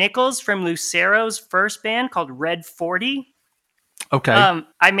Ben Nichols from Lucero's first band called Red 40. Okay.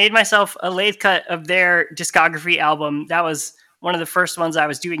 I made myself a lathe cut of their discography album. That was one of the first ones I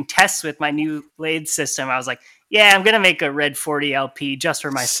was doing tests with my new lathe system. I was like, yeah, I'm going to make a Red 40 LP just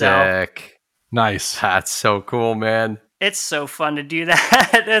for myself. Sick. Nice. That's so cool, man. It's so fun to do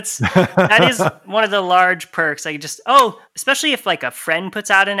that. That is one of the large perks. I just, especially if like a friend puts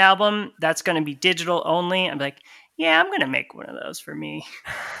out an album that's going to be digital only. I'm like, yeah, I'm going to make one of those for me.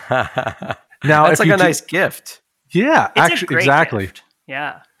 Now, it's like a nice gift. Yeah, it's actually, exactly. Gift.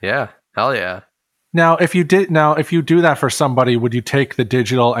 Yeah. Yeah. Hell yeah. Now, if you do that for somebody, would you take the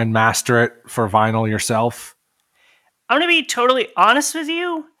digital and master it for vinyl yourself? I'm going to be totally honest with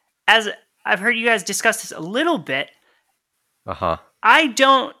you. As I've heard you guys discuss this a little bit. I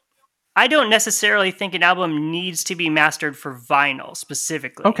don't necessarily think an album needs to be mastered for vinyl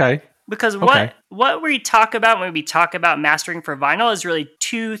specifically. Okay. Because what we talk about when we talk about mastering for vinyl is really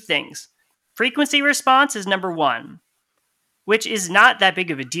two things. Frequency response is number one, which is not that big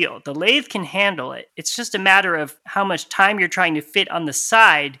of a deal. The lathe can handle it. It's just a matter of how much time you're trying to fit on the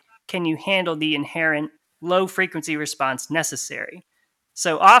side. Can you handle the inherent low frequency response necessary?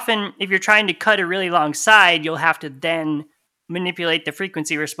 So often, if you're trying to cut a really long side, you'll have to then manipulate the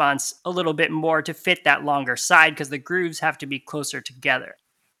frequency response a little bit more to fit that longer side because the grooves have to be closer together.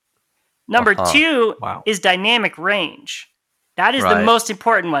 Number two is dynamic range. That is the most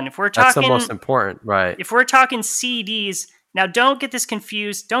important one. If we're talking, that's the most important, right? If we're talking CDs, now don't get this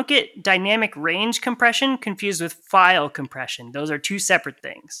confused. Don't get dynamic range compression confused with file compression. Those are two separate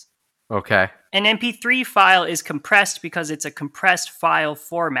things. Okay. An MP3 file is compressed because it's a compressed file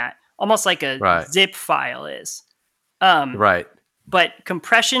format, almost like a zip file is. Right. But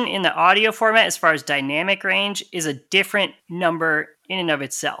compression in the audio format, as far as dynamic range, is a different number in and of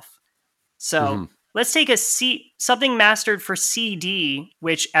itself. So let's take something mastered for CD,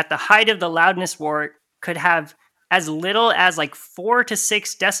 which at the height of the loudness war could have as little as like 4 to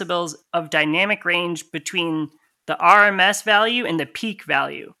 6 decibels of dynamic range between the RMS value and the peak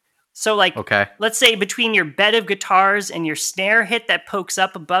value. So like, let's say between your bed of guitars and your snare hit that pokes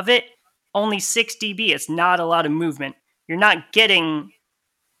up above it, only 6 dB. It's not a lot of movement. You're not getting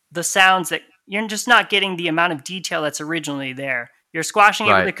the sounds you're just not getting the amount of detail that's originally there. You're squashing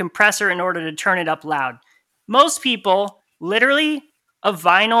it with a compressor in order to turn it up loud. Most people, literally, a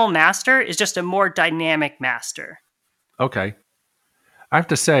vinyl master is just a more dynamic master. Okay. I have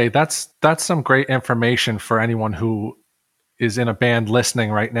to say, that's some great information for anyone who is in a band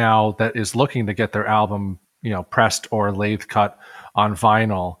listening right now that is looking to get their album, pressed or lathe cut on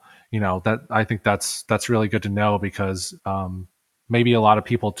vinyl. That I think that's really good to know because maybe a lot of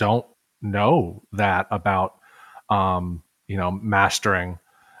people don't know that about mastering.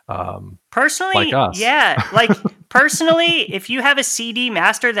 Personally, like us. Yeah, personally, if you have a CD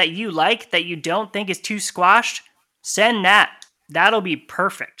master that you like that you don't think is too squashed, send that. That'll be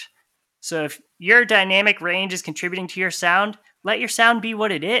perfect. So if your dynamic range is contributing to your sound, let your sound be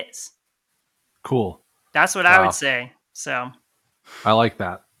what it is. Cool. That's what I would say. So I like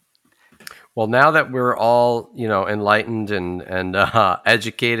that. Well, now that we're all, enlightened and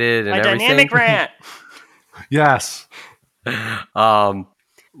educated and everything. Dynamic rant. Yes.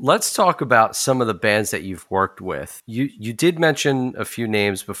 Let's talk about some of the bands that you've worked with. You did mention a few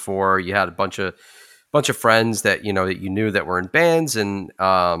names before. You had a bunch of friends that you knew that were in bands, and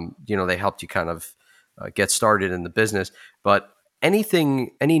they helped you kind of get started in the business. But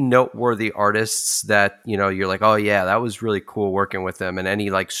any noteworthy artists that you're like, oh yeah, that was really cool working with them, and any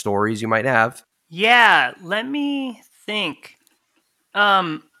like stories you might have? Yeah, let me think.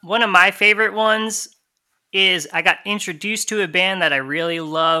 One of my favorite ones is I got introduced to a band that I really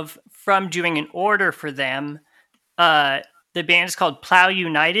love from doing an order for them. The band is called Plow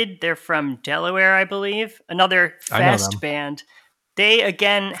United. They're from Delaware, I believe. Another fest band. They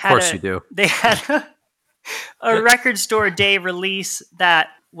again had They had a record store day release that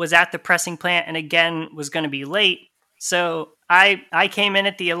was at the pressing plant and again was going to be late. So I came in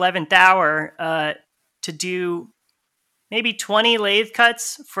at the 11th hour to do maybe 20 lathe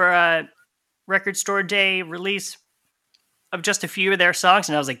cuts for a record store day release of just a few of their songs.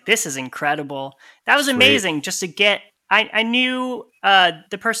 And I was like, this is incredible. That was amazing just to get, I knew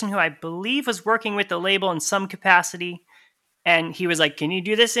the person who I believe was working with the label in some capacity. And he was like, can you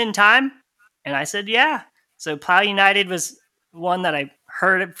do this in time? And I said, yeah. So Plow United was one that I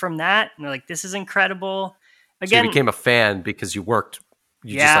heard from that. And they're like, this is incredible. Again, so you became a fan because you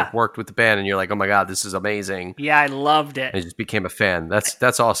just worked with the band and you're like, oh my God, this is amazing. Yeah, I loved it. And you just became a fan.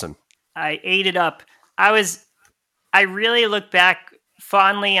 That's awesome. I ate it up. I really look back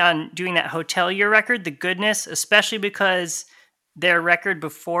fondly on doing that Hotelier record, The Goodness, especially because their record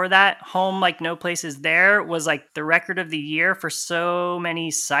before that, Home Like No Place Is There, was like the record of the year for so many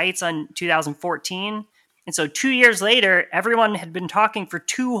sites on 2014. And so 2 years later, everyone had been talking for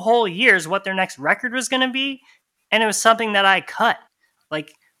 2 whole years what their next record was going to be. And it was something that I cut.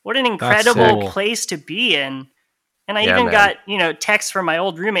 Like, what an incredible place to be in. And I even got, texts from my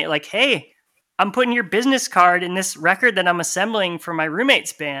old roommate like, hey, I'm putting your business card in this record that I'm assembling for my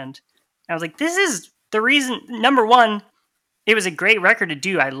roommate's band. And I was like, this is the reason. Number one, it was a great record to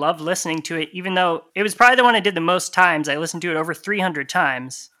do. I loved listening to it, even though it was probably the one I did the most times. I listened to it over 300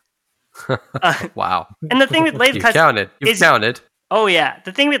 times. Wow. And the thing with lathe cuts... You've counted. Oh, yeah.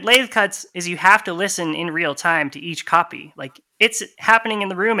 The thing with lathe cuts is you have to listen in real time to each copy. Like, it's happening in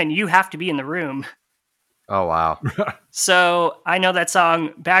the room, and you have to be in the room. Oh, wow. So I know that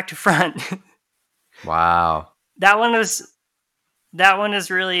song back to front. Wow. That one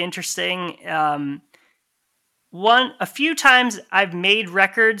is really interesting. A few times I've made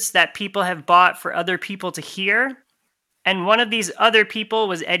records that people have bought for other people to hear. And one of these other people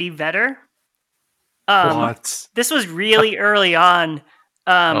was Eddie Vedder. What? This was really early on.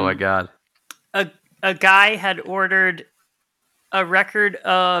 Oh my God. A guy had ordered a record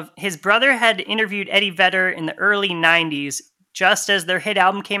of... His brother had interviewed Eddie Vedder in the early 90s, just as their hit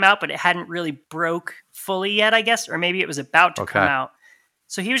album came out, but it hadn't really broke fully yet, I guess. Or maybe it was about to come out.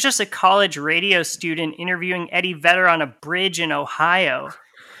 So he was just a college radio student interviewing Eddie Vedder on a bridge in Ohio.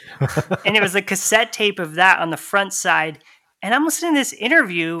 And it was a cassette tape of that on the front side. And I'm listening to this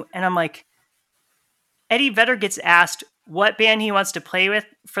interview, and I'm like, Eddie Vedder gets asked what band he wants to play with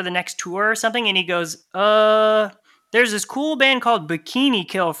for the next tour or something. And he goes, there's this cool band called Bikini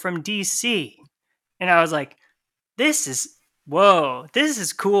Kill from DC. And I was like, this is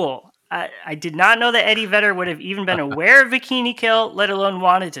cool. I did not know that Eddie Vedder would have even been aware of Bikini Kill, let alone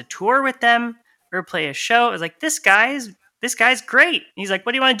wanted to tour with them or play a show. I was like, this guy's great. He's like,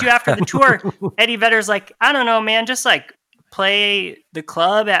 what do you want to do after the tour? Eddie Vedder's like, I don't know, man. Just like play the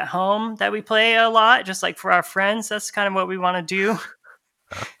club at home that we play a lot, just like for our friends. That's kind of what we want to do.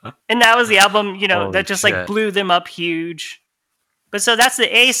 And that was the album, that just like blew them up huge. But so that's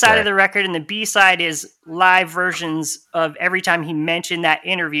the A side of the record, and the B side is live versions of every time he mentioned that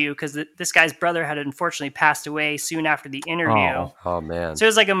interview, because this guy's brother had unfortunately passed away soon after the interview. Oh man. So it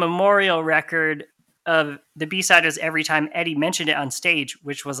was like a memorial record of the B side is every time Eddie mentioned it on stage,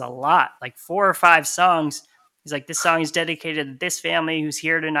 which was a lot, like 4 or 5 songs. He's like, this song is dedicated to this family who's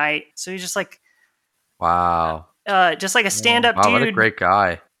here tonight. So he's just like, wow. Just like a stand-up dude. What a great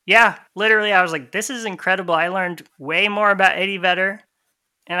guy. Yeah, literally, I was like, this is incredible. I learned way more about Eddie Vedder,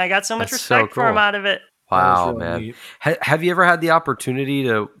 and I got so much respect for him out of it. Wow, really man. Have you ever had the opportunity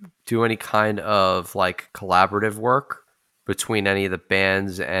to do any kind of like collaborative work between any of the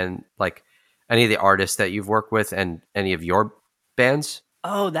bands and like any of the artists that you've worked with and any of your bands?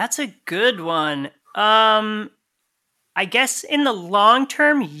 Oh, that's a good one. I guess in the long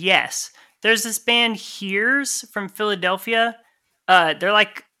term, yes. There's this band Hears from Philadelphia. They're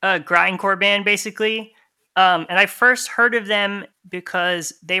like a grindcore band, basically. And I first heard of them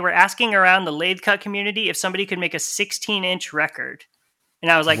because they were asking around the lathe cut community if somebody could make a 16-inch record.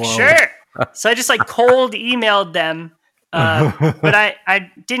 And I was like, sure. So I just like cold emailed them. But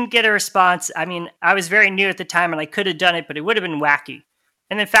I didn't get a response. I mean, I was very new at the time and I could have done it, but it would have been wacky.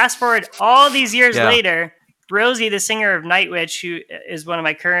 And then fast forward all these years later, Rosie, the singer of Nightwish, who is one of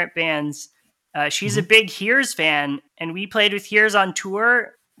my current bands, she's a big Hears fan, and we played with Hears on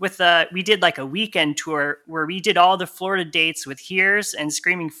tour. We did like a weekend tour where we did all the Florida dates with Hears and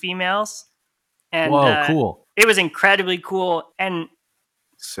Screaming Females. And cool! It was incredibly cool. And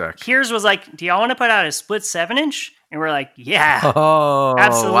sick. Hears was like, "Do y'all want to put out a split 7-inch?" And we're like, "Yeah,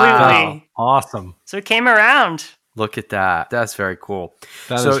 absolutely, wow. Awesome." So it came around. Look at that. That's very cool.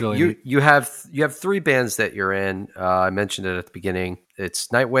 That is really neat. You have 3 bands that you're in. I mentioned it at the beginning. It's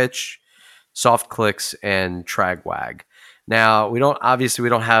Nightwish, Soft Clicks, and Tragwag. Now, we don't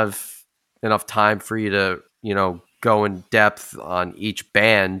have enough time for you to, go in depth on each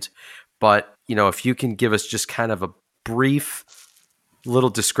band, but, if you can give us just kind of a brief little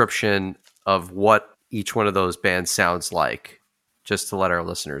description of what each one of those bands sounds like, just to let our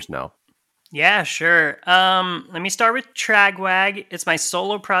listeners know. Yeah, sure. Let me start with Tragwag. It's my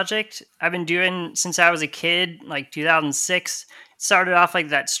solo project I've been doing since I was a kid, like 2006. It started off like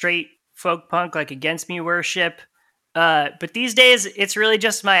that straight folk punk, like Against Me worship. But these days, it's really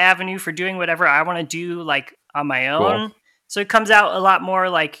just my avenue for doing whatever I want to do, like on my own. Cool. So it comes out a lot more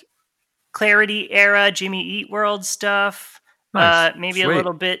like Clarity era, Jimmy Eat World stuff. Nice. Maybe Sweet. A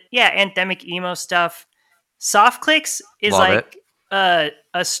little bit, anthemic emo stuff. Soft Clicks is Love like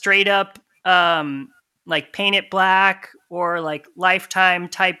a straight up like Paint It Black or like Lifetime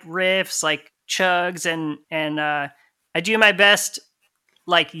type riffs, like chugs, and I do my best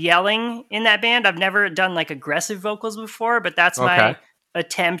like yelling in that band. I've never done like aggressive vocals before, but that's my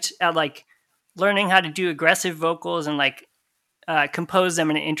attempt at like learning how to do aggressive vocals and like compose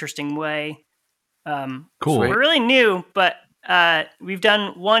them in an interesting way. Cool. We're really new, but we've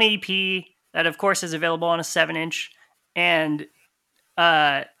done one EP that of course is available on a 7-inch, and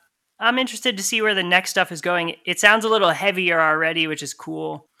I'm interested to see where the next stuff is going. It sounds a little heavier already, which is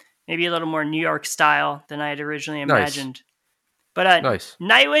cool. Maybe a little more New York style than I had originally imagined. Nice. But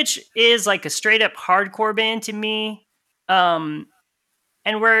Nightwish is like a straight up hardcore band to me. And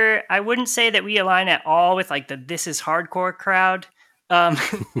I wouldn't say that we align at all with like the This Is Hardcore crowd.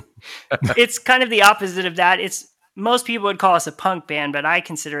 It's kind of the opposite of that. Most people would call us a punk band, but I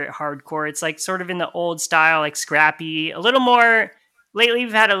consider it hardcore. It's like sort of in the old style, like scrappy, a little more. Lately,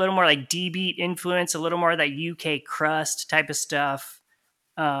 we've had a little more like D-beat influence, a little more of that UK crust type of stuff.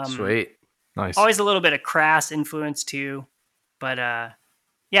 Sweet. Nice. Always a little bit of Crass influence too. But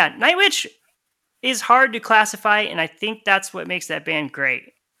yeah, Nightwish is hard to classify, and I think that's what makes that band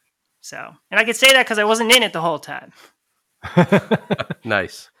great. So, and I could say that because I wasn't in it the whole time.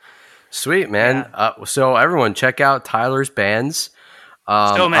 Nice. Sweet, man. Yeah. So everyone check out Tyler's bands.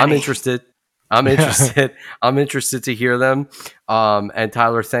 So many. I'm interested. I'm interested to hear them. And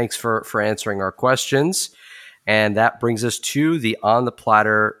Tyler, thanks for answering our questions. And that brings us to the On the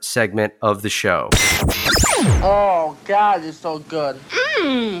Platter segment of the show. Oh, God, it's so good.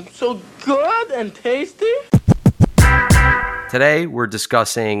 So good and tasty. Today, we're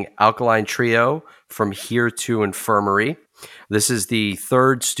discussing Alkaline Trio, From Here to Infirmary. This is the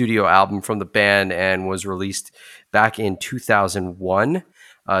third studio album from the band and was released back in 2001.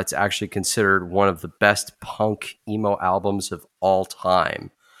 It's actually considered one of the best punk emo albums of all time.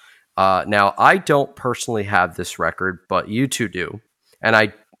 Now, I don't personally have this record, but you two do. And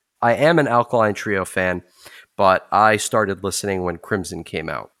I am an Alkaline Trio fan, but I started listening when Crimson came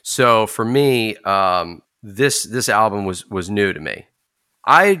out. So for me, this album was new to me.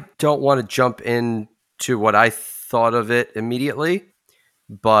 I don't want to jump into what I thought of it immediately,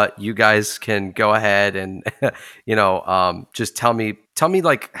 but you guys can go ahead and just tell me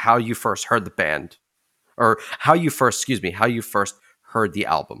like how you first heard the band, or how you first heard the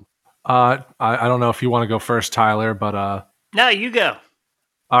album. I don't know if you want to go first, Tyler, but no, you go.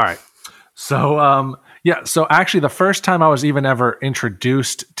 All right. So so actually the first time I was even ever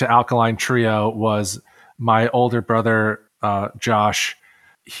introduced to Alkaline Trio was my older brother, Josh.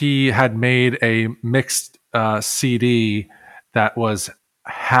 He had made a mixed CD that was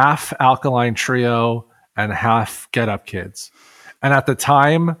half Alkaline Trio and half Get Up Kids. And at the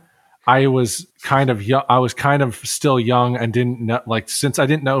time, I was kind of young. I was kind of still young and didn't know, since I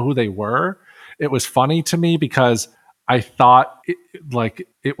didn't know who they were, it was funny to me because I thought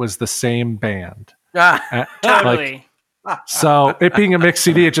it was the same band. Totally. So it being a mixed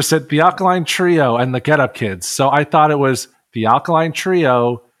CD, it just said the Alkaline Trio and the Get Up Kids. So I thought it was the Alkaline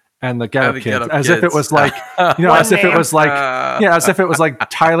Trio and the Get Up Kids, as if it was like, as if it was like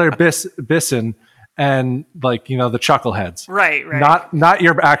Tyler Bisson and the Chuckleheads. Right.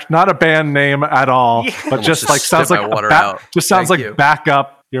 Not a band name at all, but just like sounds like your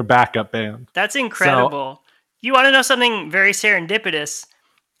backup band. That's incredible. So, you want to know something very serendipitous?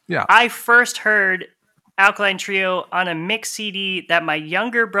 Yeah. I first heard Alkaline Trio on a mix CD that my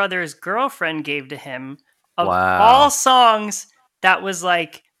younger brother's girlfriend gave to him of all songs that was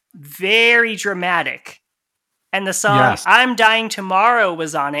like very dramatic. And the song I'm Dying Tomorrow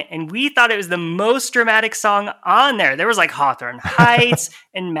was on it, and we thought it was the most dramatic song on there. There was like Hawthorne Heights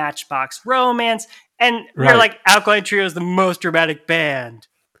and Matchbox Romance, and we're like, Alkaline Trio is the most dramatic band.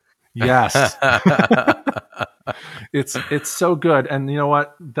 Yes. It's so good. And you know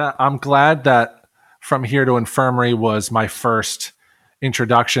what? I'm glad that From Here to Infirmary was my first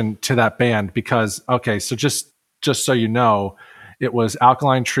introduction to that band because, so just so you know, it was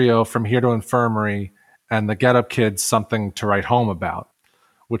Alkaline Trio, From Here to Infirmary, and the Get Up Kids, Something to Write Home About,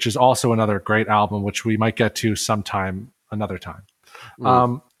 which is also another great album, which we might get to another time.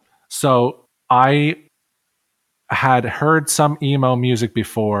 So I had heard some emo music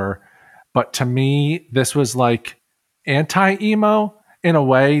before, but to me, this was like anti-emo in a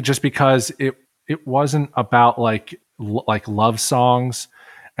way, just because it wasn't about like love songs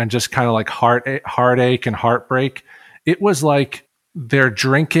and just kind of like heartache and heartbreak. It was like they're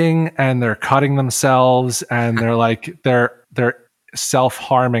drinking and they're cutting themselves and they're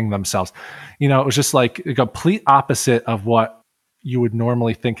self-harming themselves. It was just like a complete opposite of what you would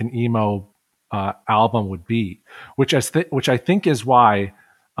normally think an emo album would be, which I think is why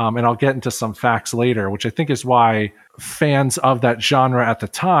And I'll get into some facts later, which I think is why fans of that genre at the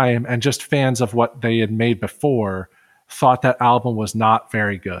time and just fans of what they had made before thought that album was not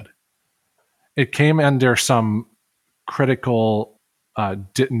very good. It came under some critical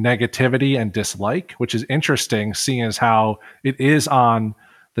negativity and dislike, which is interesting, seeing as how it is on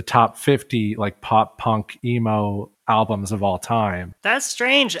the top 50 like pop punk emo albums of all time. That's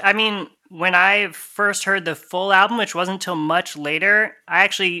strange. I mean, when I first heard the full album, which wasn't until much later, I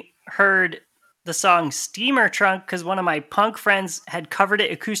actually heard the song Steamer Trunk because one of my punk friends had covered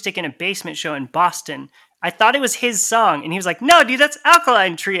it acoustic in a basement show in Boston. I thought it was his song, and he was like, "No, dude, that's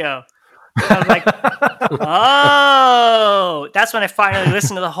Alkaline Trio." And I was like, "Oh." That's when I finally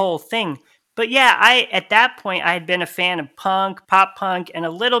listened to the whole thing. But yeah, at that point, I had been a fan of punk, pop punk, and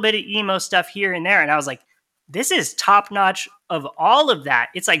a little bit of emo stuff here and there, and I was like, this is top notch of all of that.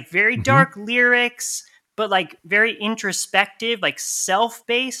 It's like very dark lyrics, but like very introspective, like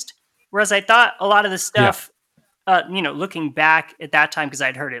self-based. Whereas I thought a lot of the stuff, looking back at that time, because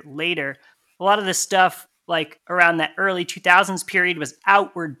I'd heard it later, a lot of the stuff like around that early 2000s period was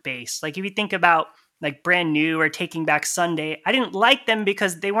outward based. Like if you think about like Brand New or Taking Back Sunday, I didn't like them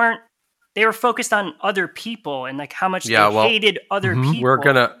because they were focused on other people and like how much they hated other people.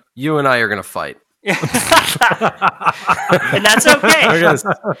 You and I are gonna fight. And that's okay.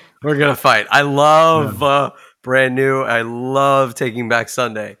 We're gonna fight. I love Brand New. I love Taking Back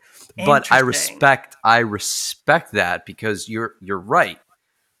Sunday, but I respect that because you're right.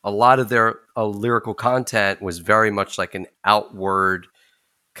 A lot of their lyrical content was very much like an outward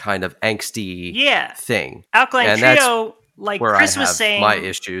kind of angsty thing. Alkaline Trio, like where Chris I was have saying, my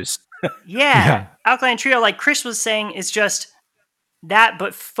issues. Alkaline Trio, like Chris was saying, is just that,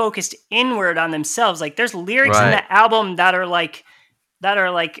 but focused inward on themselves. Like there's lyrics in the album that are like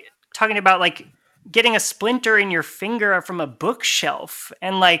talking about like getting a splinter in your finger from a bookshelf,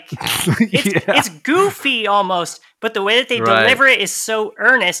 and like it's goofy almost, but the way that they deliver it is so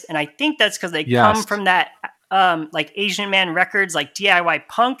earnest, and I think that's because they come from that like Asian Man Records like DIY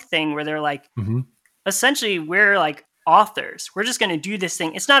punk thing where they're like essentially we're like authors, we're just going to do this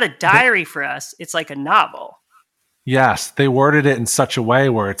thing. It's not a diary for us, it's like a novel. Yes, they worded it in such a way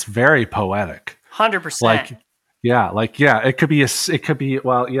where it's very poetic. 100%. It could be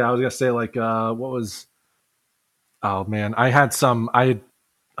well, yeah, I was gonna say like what was, oh man, I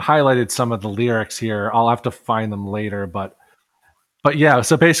highlighted some of the lyrics here. I'll have to find them later, but yeah,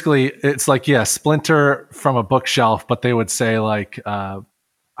 so basically it's like, splinter from a bookshelf, but they would say like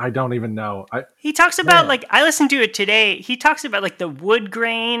I don't even know. He talks about like, I listened to it today. He talks about like the wood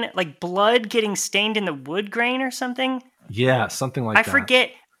grain, like blood getting stained in the wood grain or something. Yeah, something like that. I forget.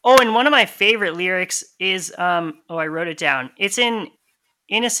 Oh, and one of my favorite lyrics is, I wrote it down. It's in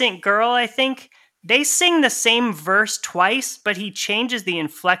Innocent Girl, I think. They sing the same verse twice, but he changes the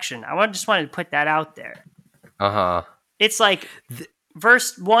inflection. Just wanted to put that out there. It's like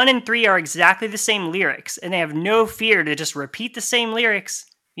verse 1 and 3 are exactly the same lyrics, and they have no fear to just repeat the same lyrics.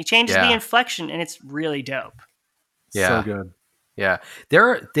 He changes the inflection, and it's really dope. Yeah. So good. Yeah.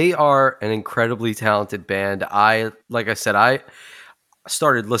 They are an incredibly talented band. Like I said, I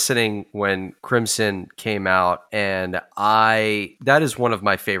started listening when Crimson came out, and that is one of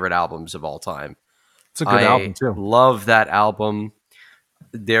my favorite albums of all time. It's a good album too. Love that album.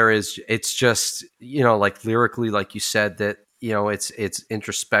 It's just, like lyrically, like you said, that it's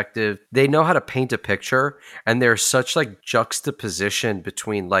introspective. They know how to paint a picture, and there's such like juxtaposition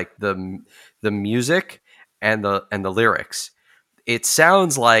between like the music and the lyrics. It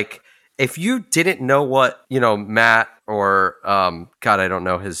sounds like if you didn't know what Matt or God, I don't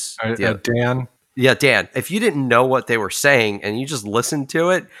know his Dan. Yeah, Dan. If you didn't know what they were saying and you just listened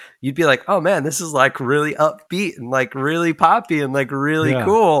to it, you'd be like, "Oh man, this is like really upbeat and like really poppy and like really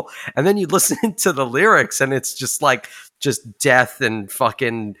cool." And then you listen to the lyrics, and it's just like death and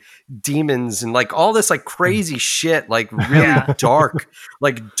fucking demons and like all this like crazy shit, like really dark,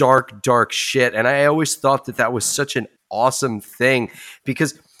 like dark shit. And I always thought that was such an awesome thing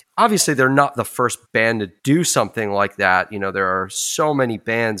because obviously they're not the first band to do something like that. There are so many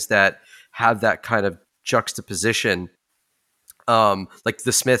bands that have that kind of juxtaposition. Like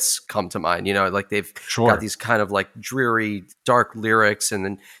the Smiths come to mind, like they've got these kind of like dreary, dark lyrics, and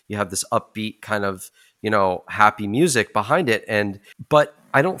then you have this upbeat kind of, happy music behind it. But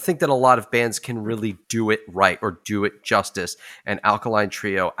I don't think that a lot of bands can really do it right or do it justice. And Alkaline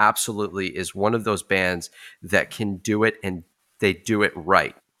Trio absolutely is one of those bands that can do it, and they do it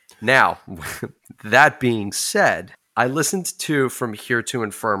right. Now, that being said, I listened to From Here to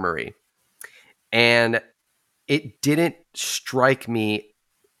Infirmary, and it didn't strike me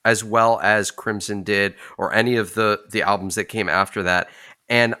as well as Crimson did, or any of the albums that came after that.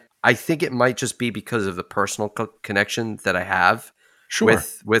 And I think it might just be because of the personal connection that I have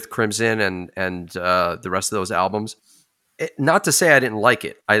with Crimson and the rest of those albums. Not to say I didn't like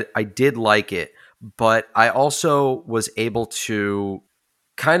it. I did like it, but I also was able to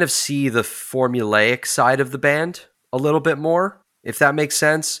kind of see the formulaic side of the band a little bit more, if that makes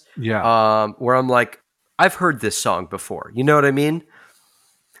sense. Yeah. Where I'm like, I've heard this song before. You know what I mean?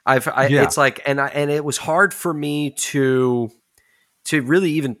 It's like, and it was hard for me to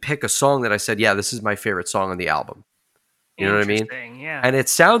really even pick a song that I said, yeah, this is my favorite song on the album. You know what I mean? Yeah. And it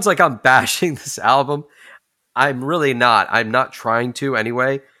sounds like I'm bashing this album. I'm really not. I'm not trying to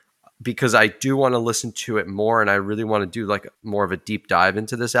anyway, because I do want to listen to it more, and I really want to do like more of a deep dive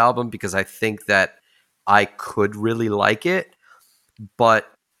into this album, because I think that I could really like it.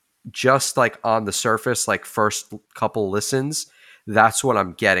 But just like on the surface, like first couple listens, that's what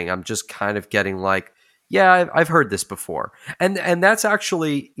I'm getting. I'm just kind of getting like, yeah, I've heard this before. And that's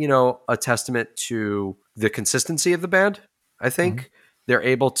actually, a testament to the consistency of the band. I think they're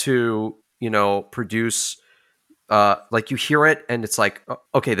able to, produce, like you hear it and it's like,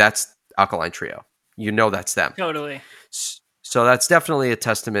 okay, that's Alkaline Trio. That's them. Totally. So that's definitely a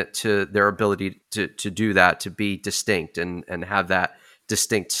testament to their ability to do that, to be distinct and have that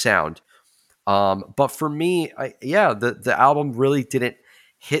distinct sound. But for me, the album really didn't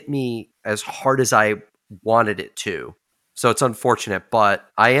hit me as hard as I wanted it to. So it's unfortunate, but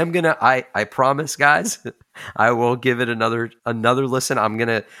I am gonna. I promise, guys, I will give it another listen. I'm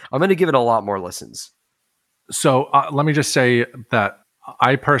gonna give it a lot more listens. So let me just say that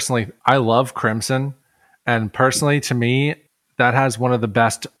I love Crimson, and personally, to me, that has one of the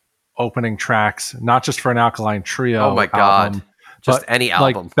best opening tracks, not just for an Alkaline Trio. Oh my god! Album, just any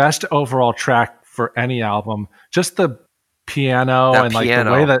album, like best overall track for any album. Just the piano and like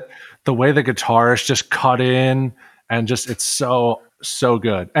the way the guitar is just cut in, and just it's so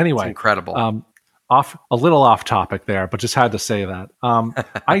good. Anyway, it's incredible. A little off topic there, but just had to say that.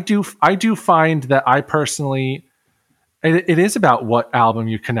 I do find that I personally, it is about what album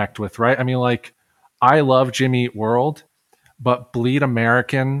you connect with, right? I mean, like I love Jimmy Eat World, but Bleed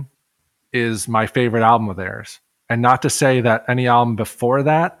American is my favorite album of theirs. And not to say that any album before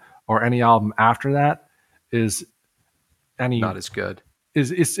that or any album after that is not as good.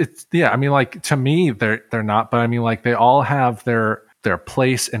 It's yeah. I mean, like to me, they're not, but I mean, like they all have their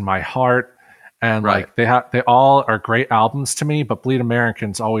place in my heart, and right. Like they all are great albums to me. But Bleed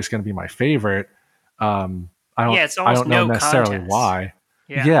American's always going to be my favorite. I don't know necessarily why.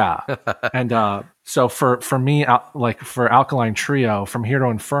 Yeah. And so for me, like for Alkaline Trio, From Here to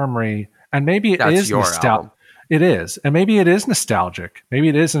Infirmary, and maybe it is nostalgic. It is, and maybe it is nostalgic. Maybe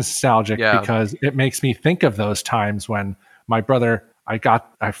it is nostalgic because it makes me think of those times when my brother.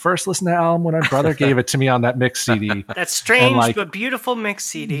 I first listened to the album when my brother gave it to me on that mix CD. That's strange, but beautiful mix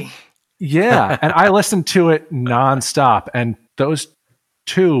CD. Yeah, and I listened to it nonstop, and those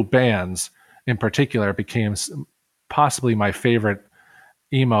two bands in particular became possibly my favorite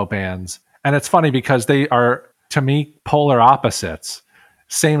emo bands. And it's funny because they are, to me, polar opposites.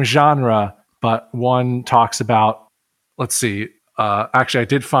 Same genre, but one talks about, let's see, actually I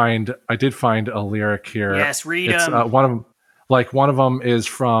did find a lyric here. Yes, read them. One of them is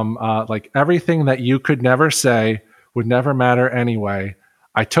from like everything that you could never say would never matter anyway.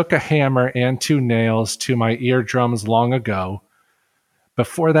 I took a hammer and 2 nails to my eardrums long ago.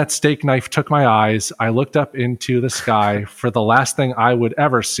 Before that steak knife took my eyes, I looked up into the sky for the last thing I would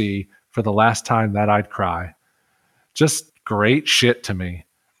ever see, for the last time that I'd cry. Just great shit to me.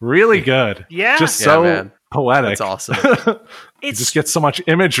 Really good. Yeah. Just so poetic. That's awesome. You just get so much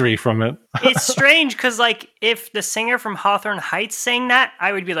imagery from it. It's strange because, like, if the singer from Hawthorne Heights sang that,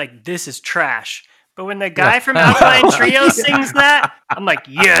 I would be like, this is trash. But when the guy from Alkaline Trio sings that, I'm like,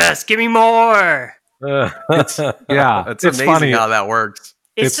 yes, give me more. It's amazing funny how that works.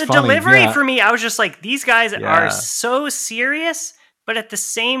 It's the funny, delivery for me. I was just like, these guys are so serious, but at the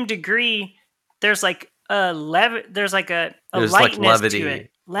same degree, there's like a lightness to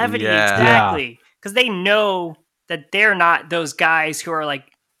it. Levity, exactly. Because they know that they're not those guys who are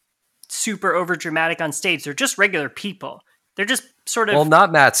like super over dramatic on stage. They're just regular people. They're just sort of... Well,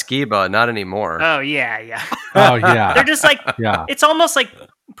 not Matt Skiba, not anymore. Oh, yeah. Oh, yeah. They're just like... It's almost like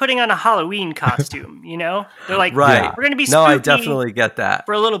putting on a Halloween costume, you know? They're like, right. We're going to be spooky. No, I definitely get that.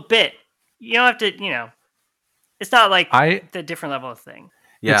 For a little bit. You don't have to, it's not like the different level of thing.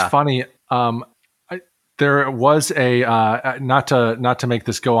 Yeah. It's funny. There was a... not to make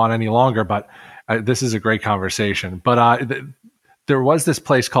this go on any longer, but this is a great conversation. But there was this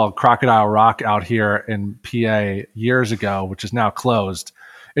place called Crocodile Rock out here in PA years ago, which is now closed.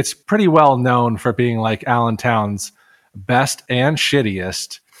 It's pretty well known for being like Allentown's best and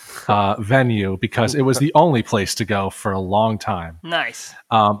shittiest venue because it was the only place to go for a long time. Nice.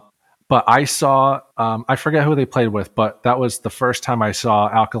 But I saw, I forget who they played with, but that was the first time I saw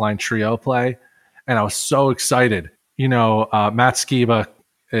Alkaline Trio play, and I was so excited. You know, Matt Skiba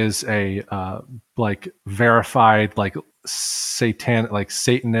is a like verified like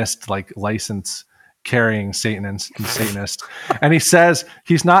Satanist, like license carrying Satanist, and he says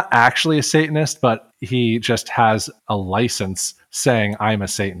he's not actually a Satanist, but he just has a license saying I'm a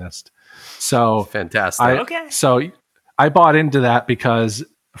Satanist. So fantastic. So I bought into that because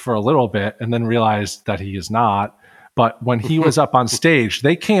for a little bit, and then realized that he is not. But when he was up on stage,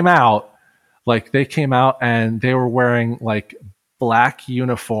 they came out and they were wearing like black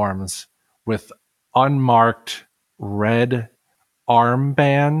uniforms with unmarked red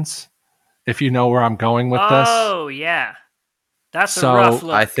armbands. If you know where I'm going with this. Oh yeah, that's a rough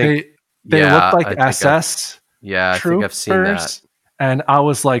look. I think they look like SS. I think I've seen that. And I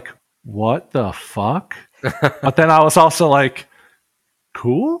was like, "What the fuck?" But then I was also like,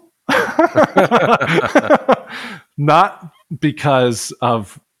 "Cool." Not because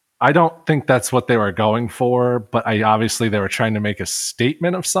of. I don't think that's what they were going for, but obviously they were trying to make a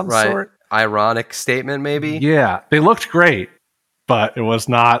statement of some sort. Ironic statement, maybe. Yeah, they looked great, but it was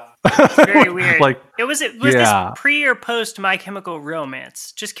not. It's very weird. Like, was this pre or post My Chemical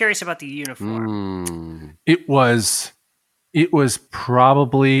Romance? Just curious about the uniform. It was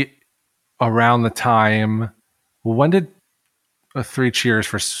probably around the time. When did Three Cheers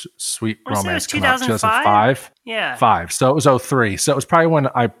for Sweet Romance come out? 2005? Yeah. 5. So it was 2003. So it was probably when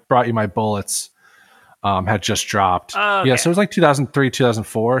I Brought You My Bullets had just dropped. Okay. Yeah, so it was like 2003,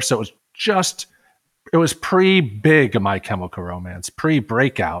 2004. So it was pre-big My Chemical Romance,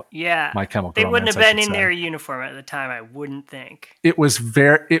 pre-breakout. Yeah. My Chemical Romance. They wouldn't have been in their uniform at the time, I wouldn't think. It was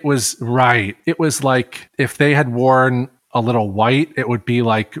right. It was like if they had worn a little white, it would be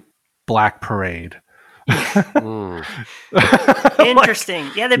like Black Parade. Interesting.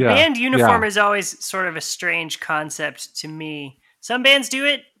 Yeah, the band uniform is always sort of a strange concept to me. Some bands do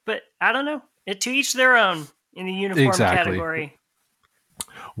it, but I don't know. To each their own in the uniform category.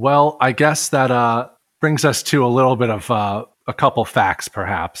 Well, I guess that brings us to a little bit of a couple facts,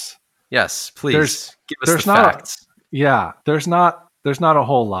 perhaps. Yes, please give us the facts. There's not a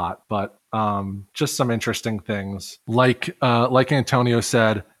whole lot, but just some interesting things. Like Antonio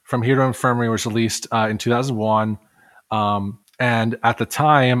said, From Here to Infirmary was released in 2001. And at the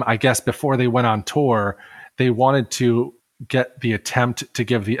time, I guess before they went on tour, they wanted to get the attempt to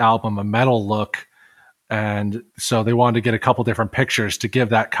give the album a metal look. And so they wanted to get a couple different pictures to give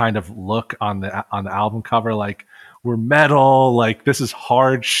that kind of look on the album cover. Like, we're metal, like this is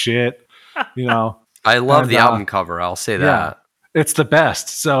hard shit, you know. I love the album cover. I'll say that. Yeah, it's the best.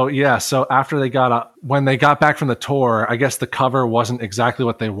 So after when they got back from the tour, I guess the cover wasn't exactly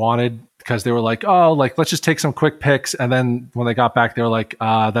what they wanted because they were like, oh, like let's just take some quick pics. And then when they got back, they were like,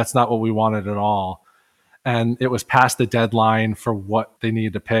 that's not what we wanted at all. And it was past the deadline for what they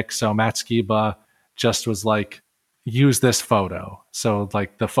needed to pick. So Matt Skiba just was like, use this photo. So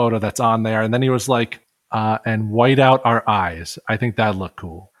like the photo that's on there. And then he was like, and white out our eyes. I think that'd look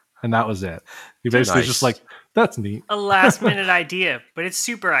cool. And that was it. He basically just like, that's neat. A last minute idea, but it's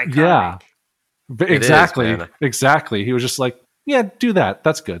super iconic. Yeah, exactly. Exactly. He was just like, yeah, do that.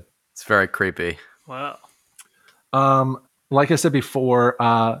 That's good. It's very creepy. Wow. Like I said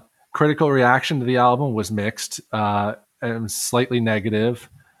before, critical reaction to the album was mixed and slightly negative.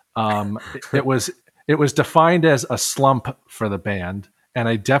 It was defined as a slump for the band and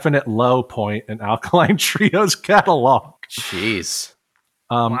a definite low point in Alkaline Trio's catalog. Jeez.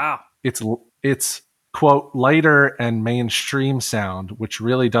 Wow. It's quote lighter and mainstream sound, which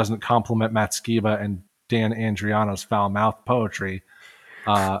really doesn't complement Matt Skiba and Dan Andriano's foul mouth poetry.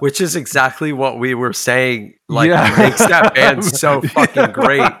 Which is exactly what we were saying. Like, makes that band so fucking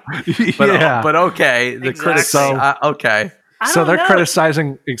great. But okay, the critics. Okay. So they're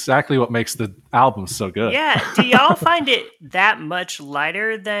criticizing exactly what makes the album so good. Yeah. Do y'all find it that much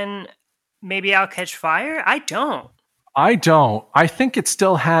lighter than maybe I'll Catch Fire? I don't. I think it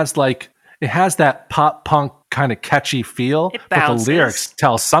still has it has that pop punk kind of catchy feel, but the lyrics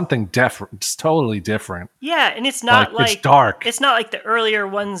tell something different. It's totally different. Yeah, and it's not like it's dark. It's not like the earlier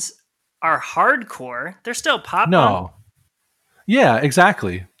ones are hardcore. They're still pop punk. No. Yeah,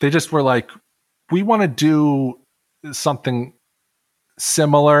 exactly. They just were like, we want to do something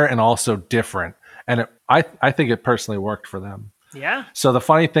similar and also different. And I think it personally worked for them. Yeah. So the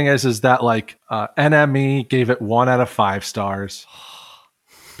funny thing is that NME gave it 1 out of 5 stars.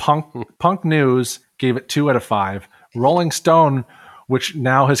 Punk News gave it 2 out of 5. Rolling Stone, which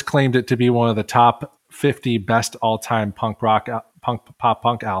now has claimed it to be one of the top 50 best all-time pop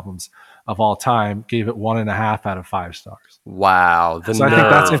punk albums of all time, gave it 1.5 out of 5 stars. Wow. So I think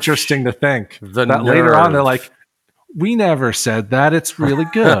that's interesting to think that later on they're like, we never said that. It's really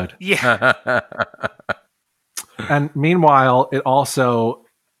good. Yeah. And meanwhile, it also,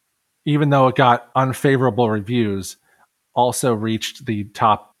 even though it got unfavorable reviews, also reached the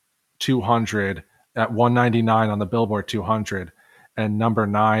top 200 at 199 on the Billboard 200 and number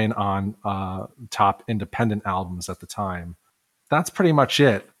 9 on top independent albums at the time. That's pretty much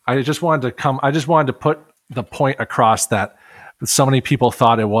it. I just wanted to put the point across that so many people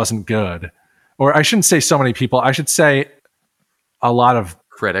thought it wasn't good. Or I shouldn't say so many people. I should say a lot of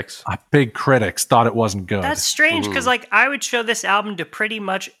critics, big critics thought it wasn't good. That's strange because like I would show this album to pretty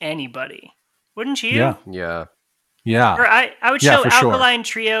much anybody. Wouldn't you? Yeah. Or I would show Alkaline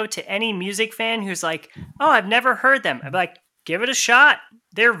Trio to any music fan who's like, oh, I've never heard them. I'd be like, give it a shot.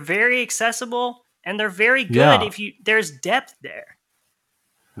 They're very accessible and they're very good if there's depth there.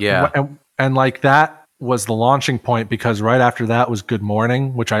 Yeah. And like that was the launching point, because right after that was Good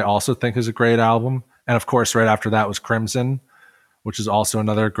Morning, which I also think is a great album. And of course, right after that was Crimson, which is also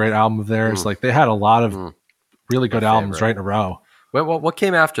another great album of theirs. Like they had a lot of really good albums right in a row. What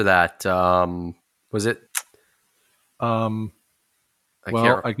came after that? Was it? I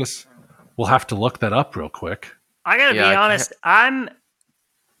guess we'll have to look that up real quick. I gotta be honest. I'm,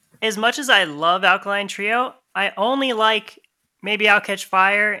 as much as I love Alkaline Trio, I only like Maybe I'll Catch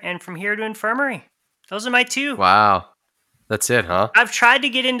Fire and From Here to Infirmary. Those are my two. Wow. That's it, huh? I've tried to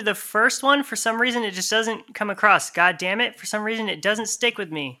get into the first one. For some reason, it just doesn't come across. God damn it. For some reason, it doesn't stick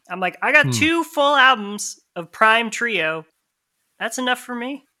with me. I'm like, I got 2 full albums of Prime Trio. That's enough for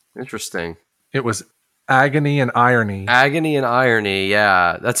me. Interesting. It was Agony and Irony. Agony and Irony,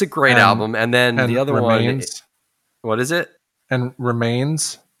 yeah. That's a great album. And then the other Remains, one... What is it? And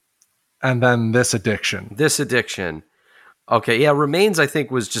Remains. And then This Addiction. This Addiction. Okay, yeah, Remains, I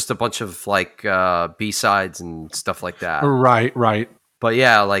think, was just a bunch of, like, B-sides and stuff like that. Right. But,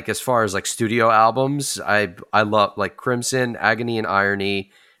 yeah, like, as far as, like, studio albums, I love, like, Crimson, Agony and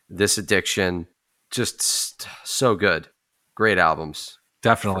Irony, This Addiction, just so good. Great albums.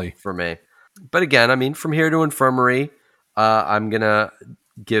 Definitely. For me. But, again, I mean, From Here to Infirmary, I'm going to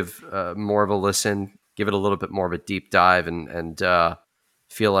give more of a listen, give it a little bit more of a deep dive, and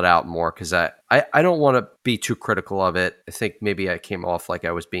feel it out more, because I don't want to be too critical of it. I think maybe I came off like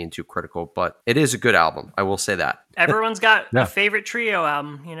I was being too critical, but it is a good album. I will say that. Everyone's got a favorite Trio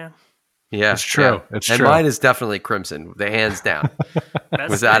album, you know? Yeah. It's true. Yeah. It's true. And mine is definitely Crimson, the hands down,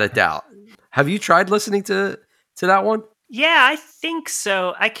 without a doubt. Have you tried listening to that one? Yeah, I think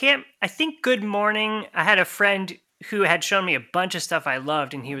so. I think Good Morning, I had a friend who had shown me a bunch of stuff I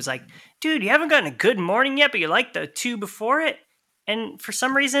loved, and he was like, dude, you haven't gotten a Good Morning yet, but you like the 2 before it? And for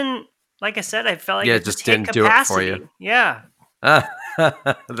some reason, like I said, I felt like it just didn't do it for you. Yeah.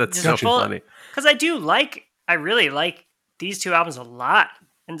 That's so funny. Because I really like these 2 albums a lot.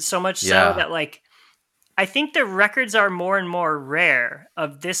 And so much so that, like, I think the records are more and more rare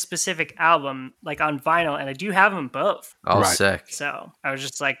of this specific album, like on vinyl, and I do have them both. Oh, sick. So I was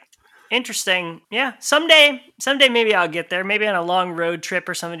just like, interesting. Yeah. Someday maybe I'll get there. Maybe on a long road trip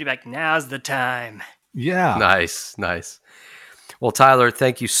or something, to be like, now's the time. Yeah. Nice. Well, Tyler,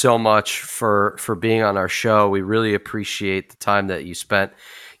 thank you so much for being on our show. We really appreciate the time that you spent,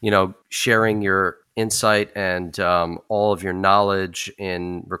 sharing your insight and all of your knowledge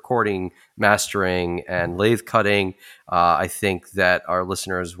in recording, mastering, and lathe cutting. I think that our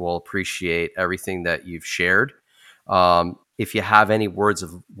listeners will appreciate everything that you've shared. If you have any words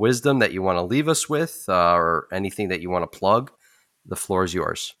of wisdom that you want to leave us with, or anything that you want to plug, the floor is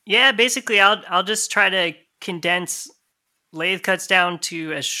yours. Yeah, basically, I'll just try to condense lathe cuts down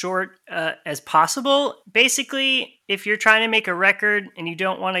to as short as possible. Basically, if you're trying to make a record and you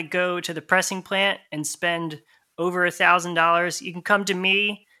don't want to go to the pressing plant and spend over $1,000, you can come to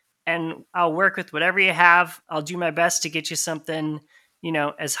me and I'll work with whatever you have. I'll do my best to get you something,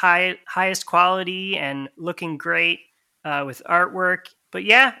 as highest quality and looking great with artwork. But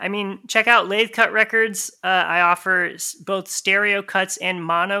yeah, I mean, check out Lathe Cut Records. I offer both stereo cuts and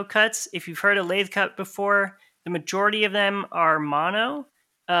mono cuts. If you've heard of Lathe Cut before, the majority of them are mono,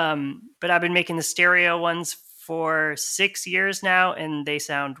 but I've been making the stereo ones for 6 years now, and they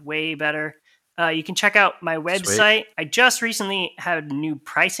sound way better. You can check out my website. Sweet. I just recently had a new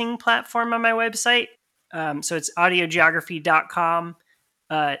pricing platform on my website. So it's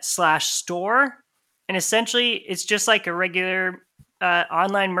audiogeography.com/store. And essentially, it's just like a regular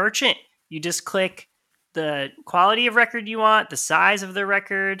online merchant. You just click the quality of record you want, the size of the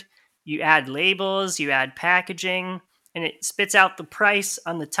record, you add labels, you add packaging, and it spits out the price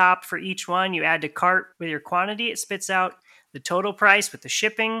on the top for each one. You add to cart with your quantity. It spits out the total price with the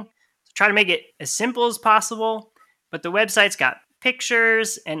shipping. So try to make it as simple as possible. But the website's got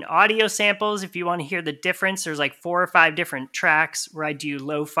pictures and audio samples if you want to hear the difference. There's like 4 or 5 different tracks where I do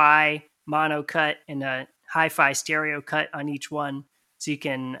lo-fi, mono cut, and a hi-fi stereo cut on each one so you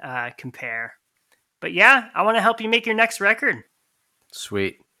can compare. But yeah, I want to help you make your next record.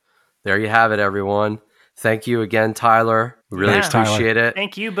 Sweet. There you have it, everyone. Thank you again, Tyler. We really appreciate it.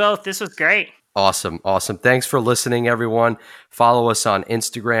 Thank you both. This was great. Awesome. Thanks for listening, everyone. Follow us on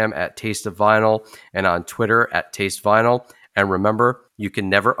Instagram at Taste of Vinyl and on Twitter at Taste Vinyl. And remember, you can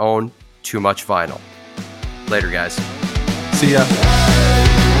never own too much vinyl. Later, guys. See ya.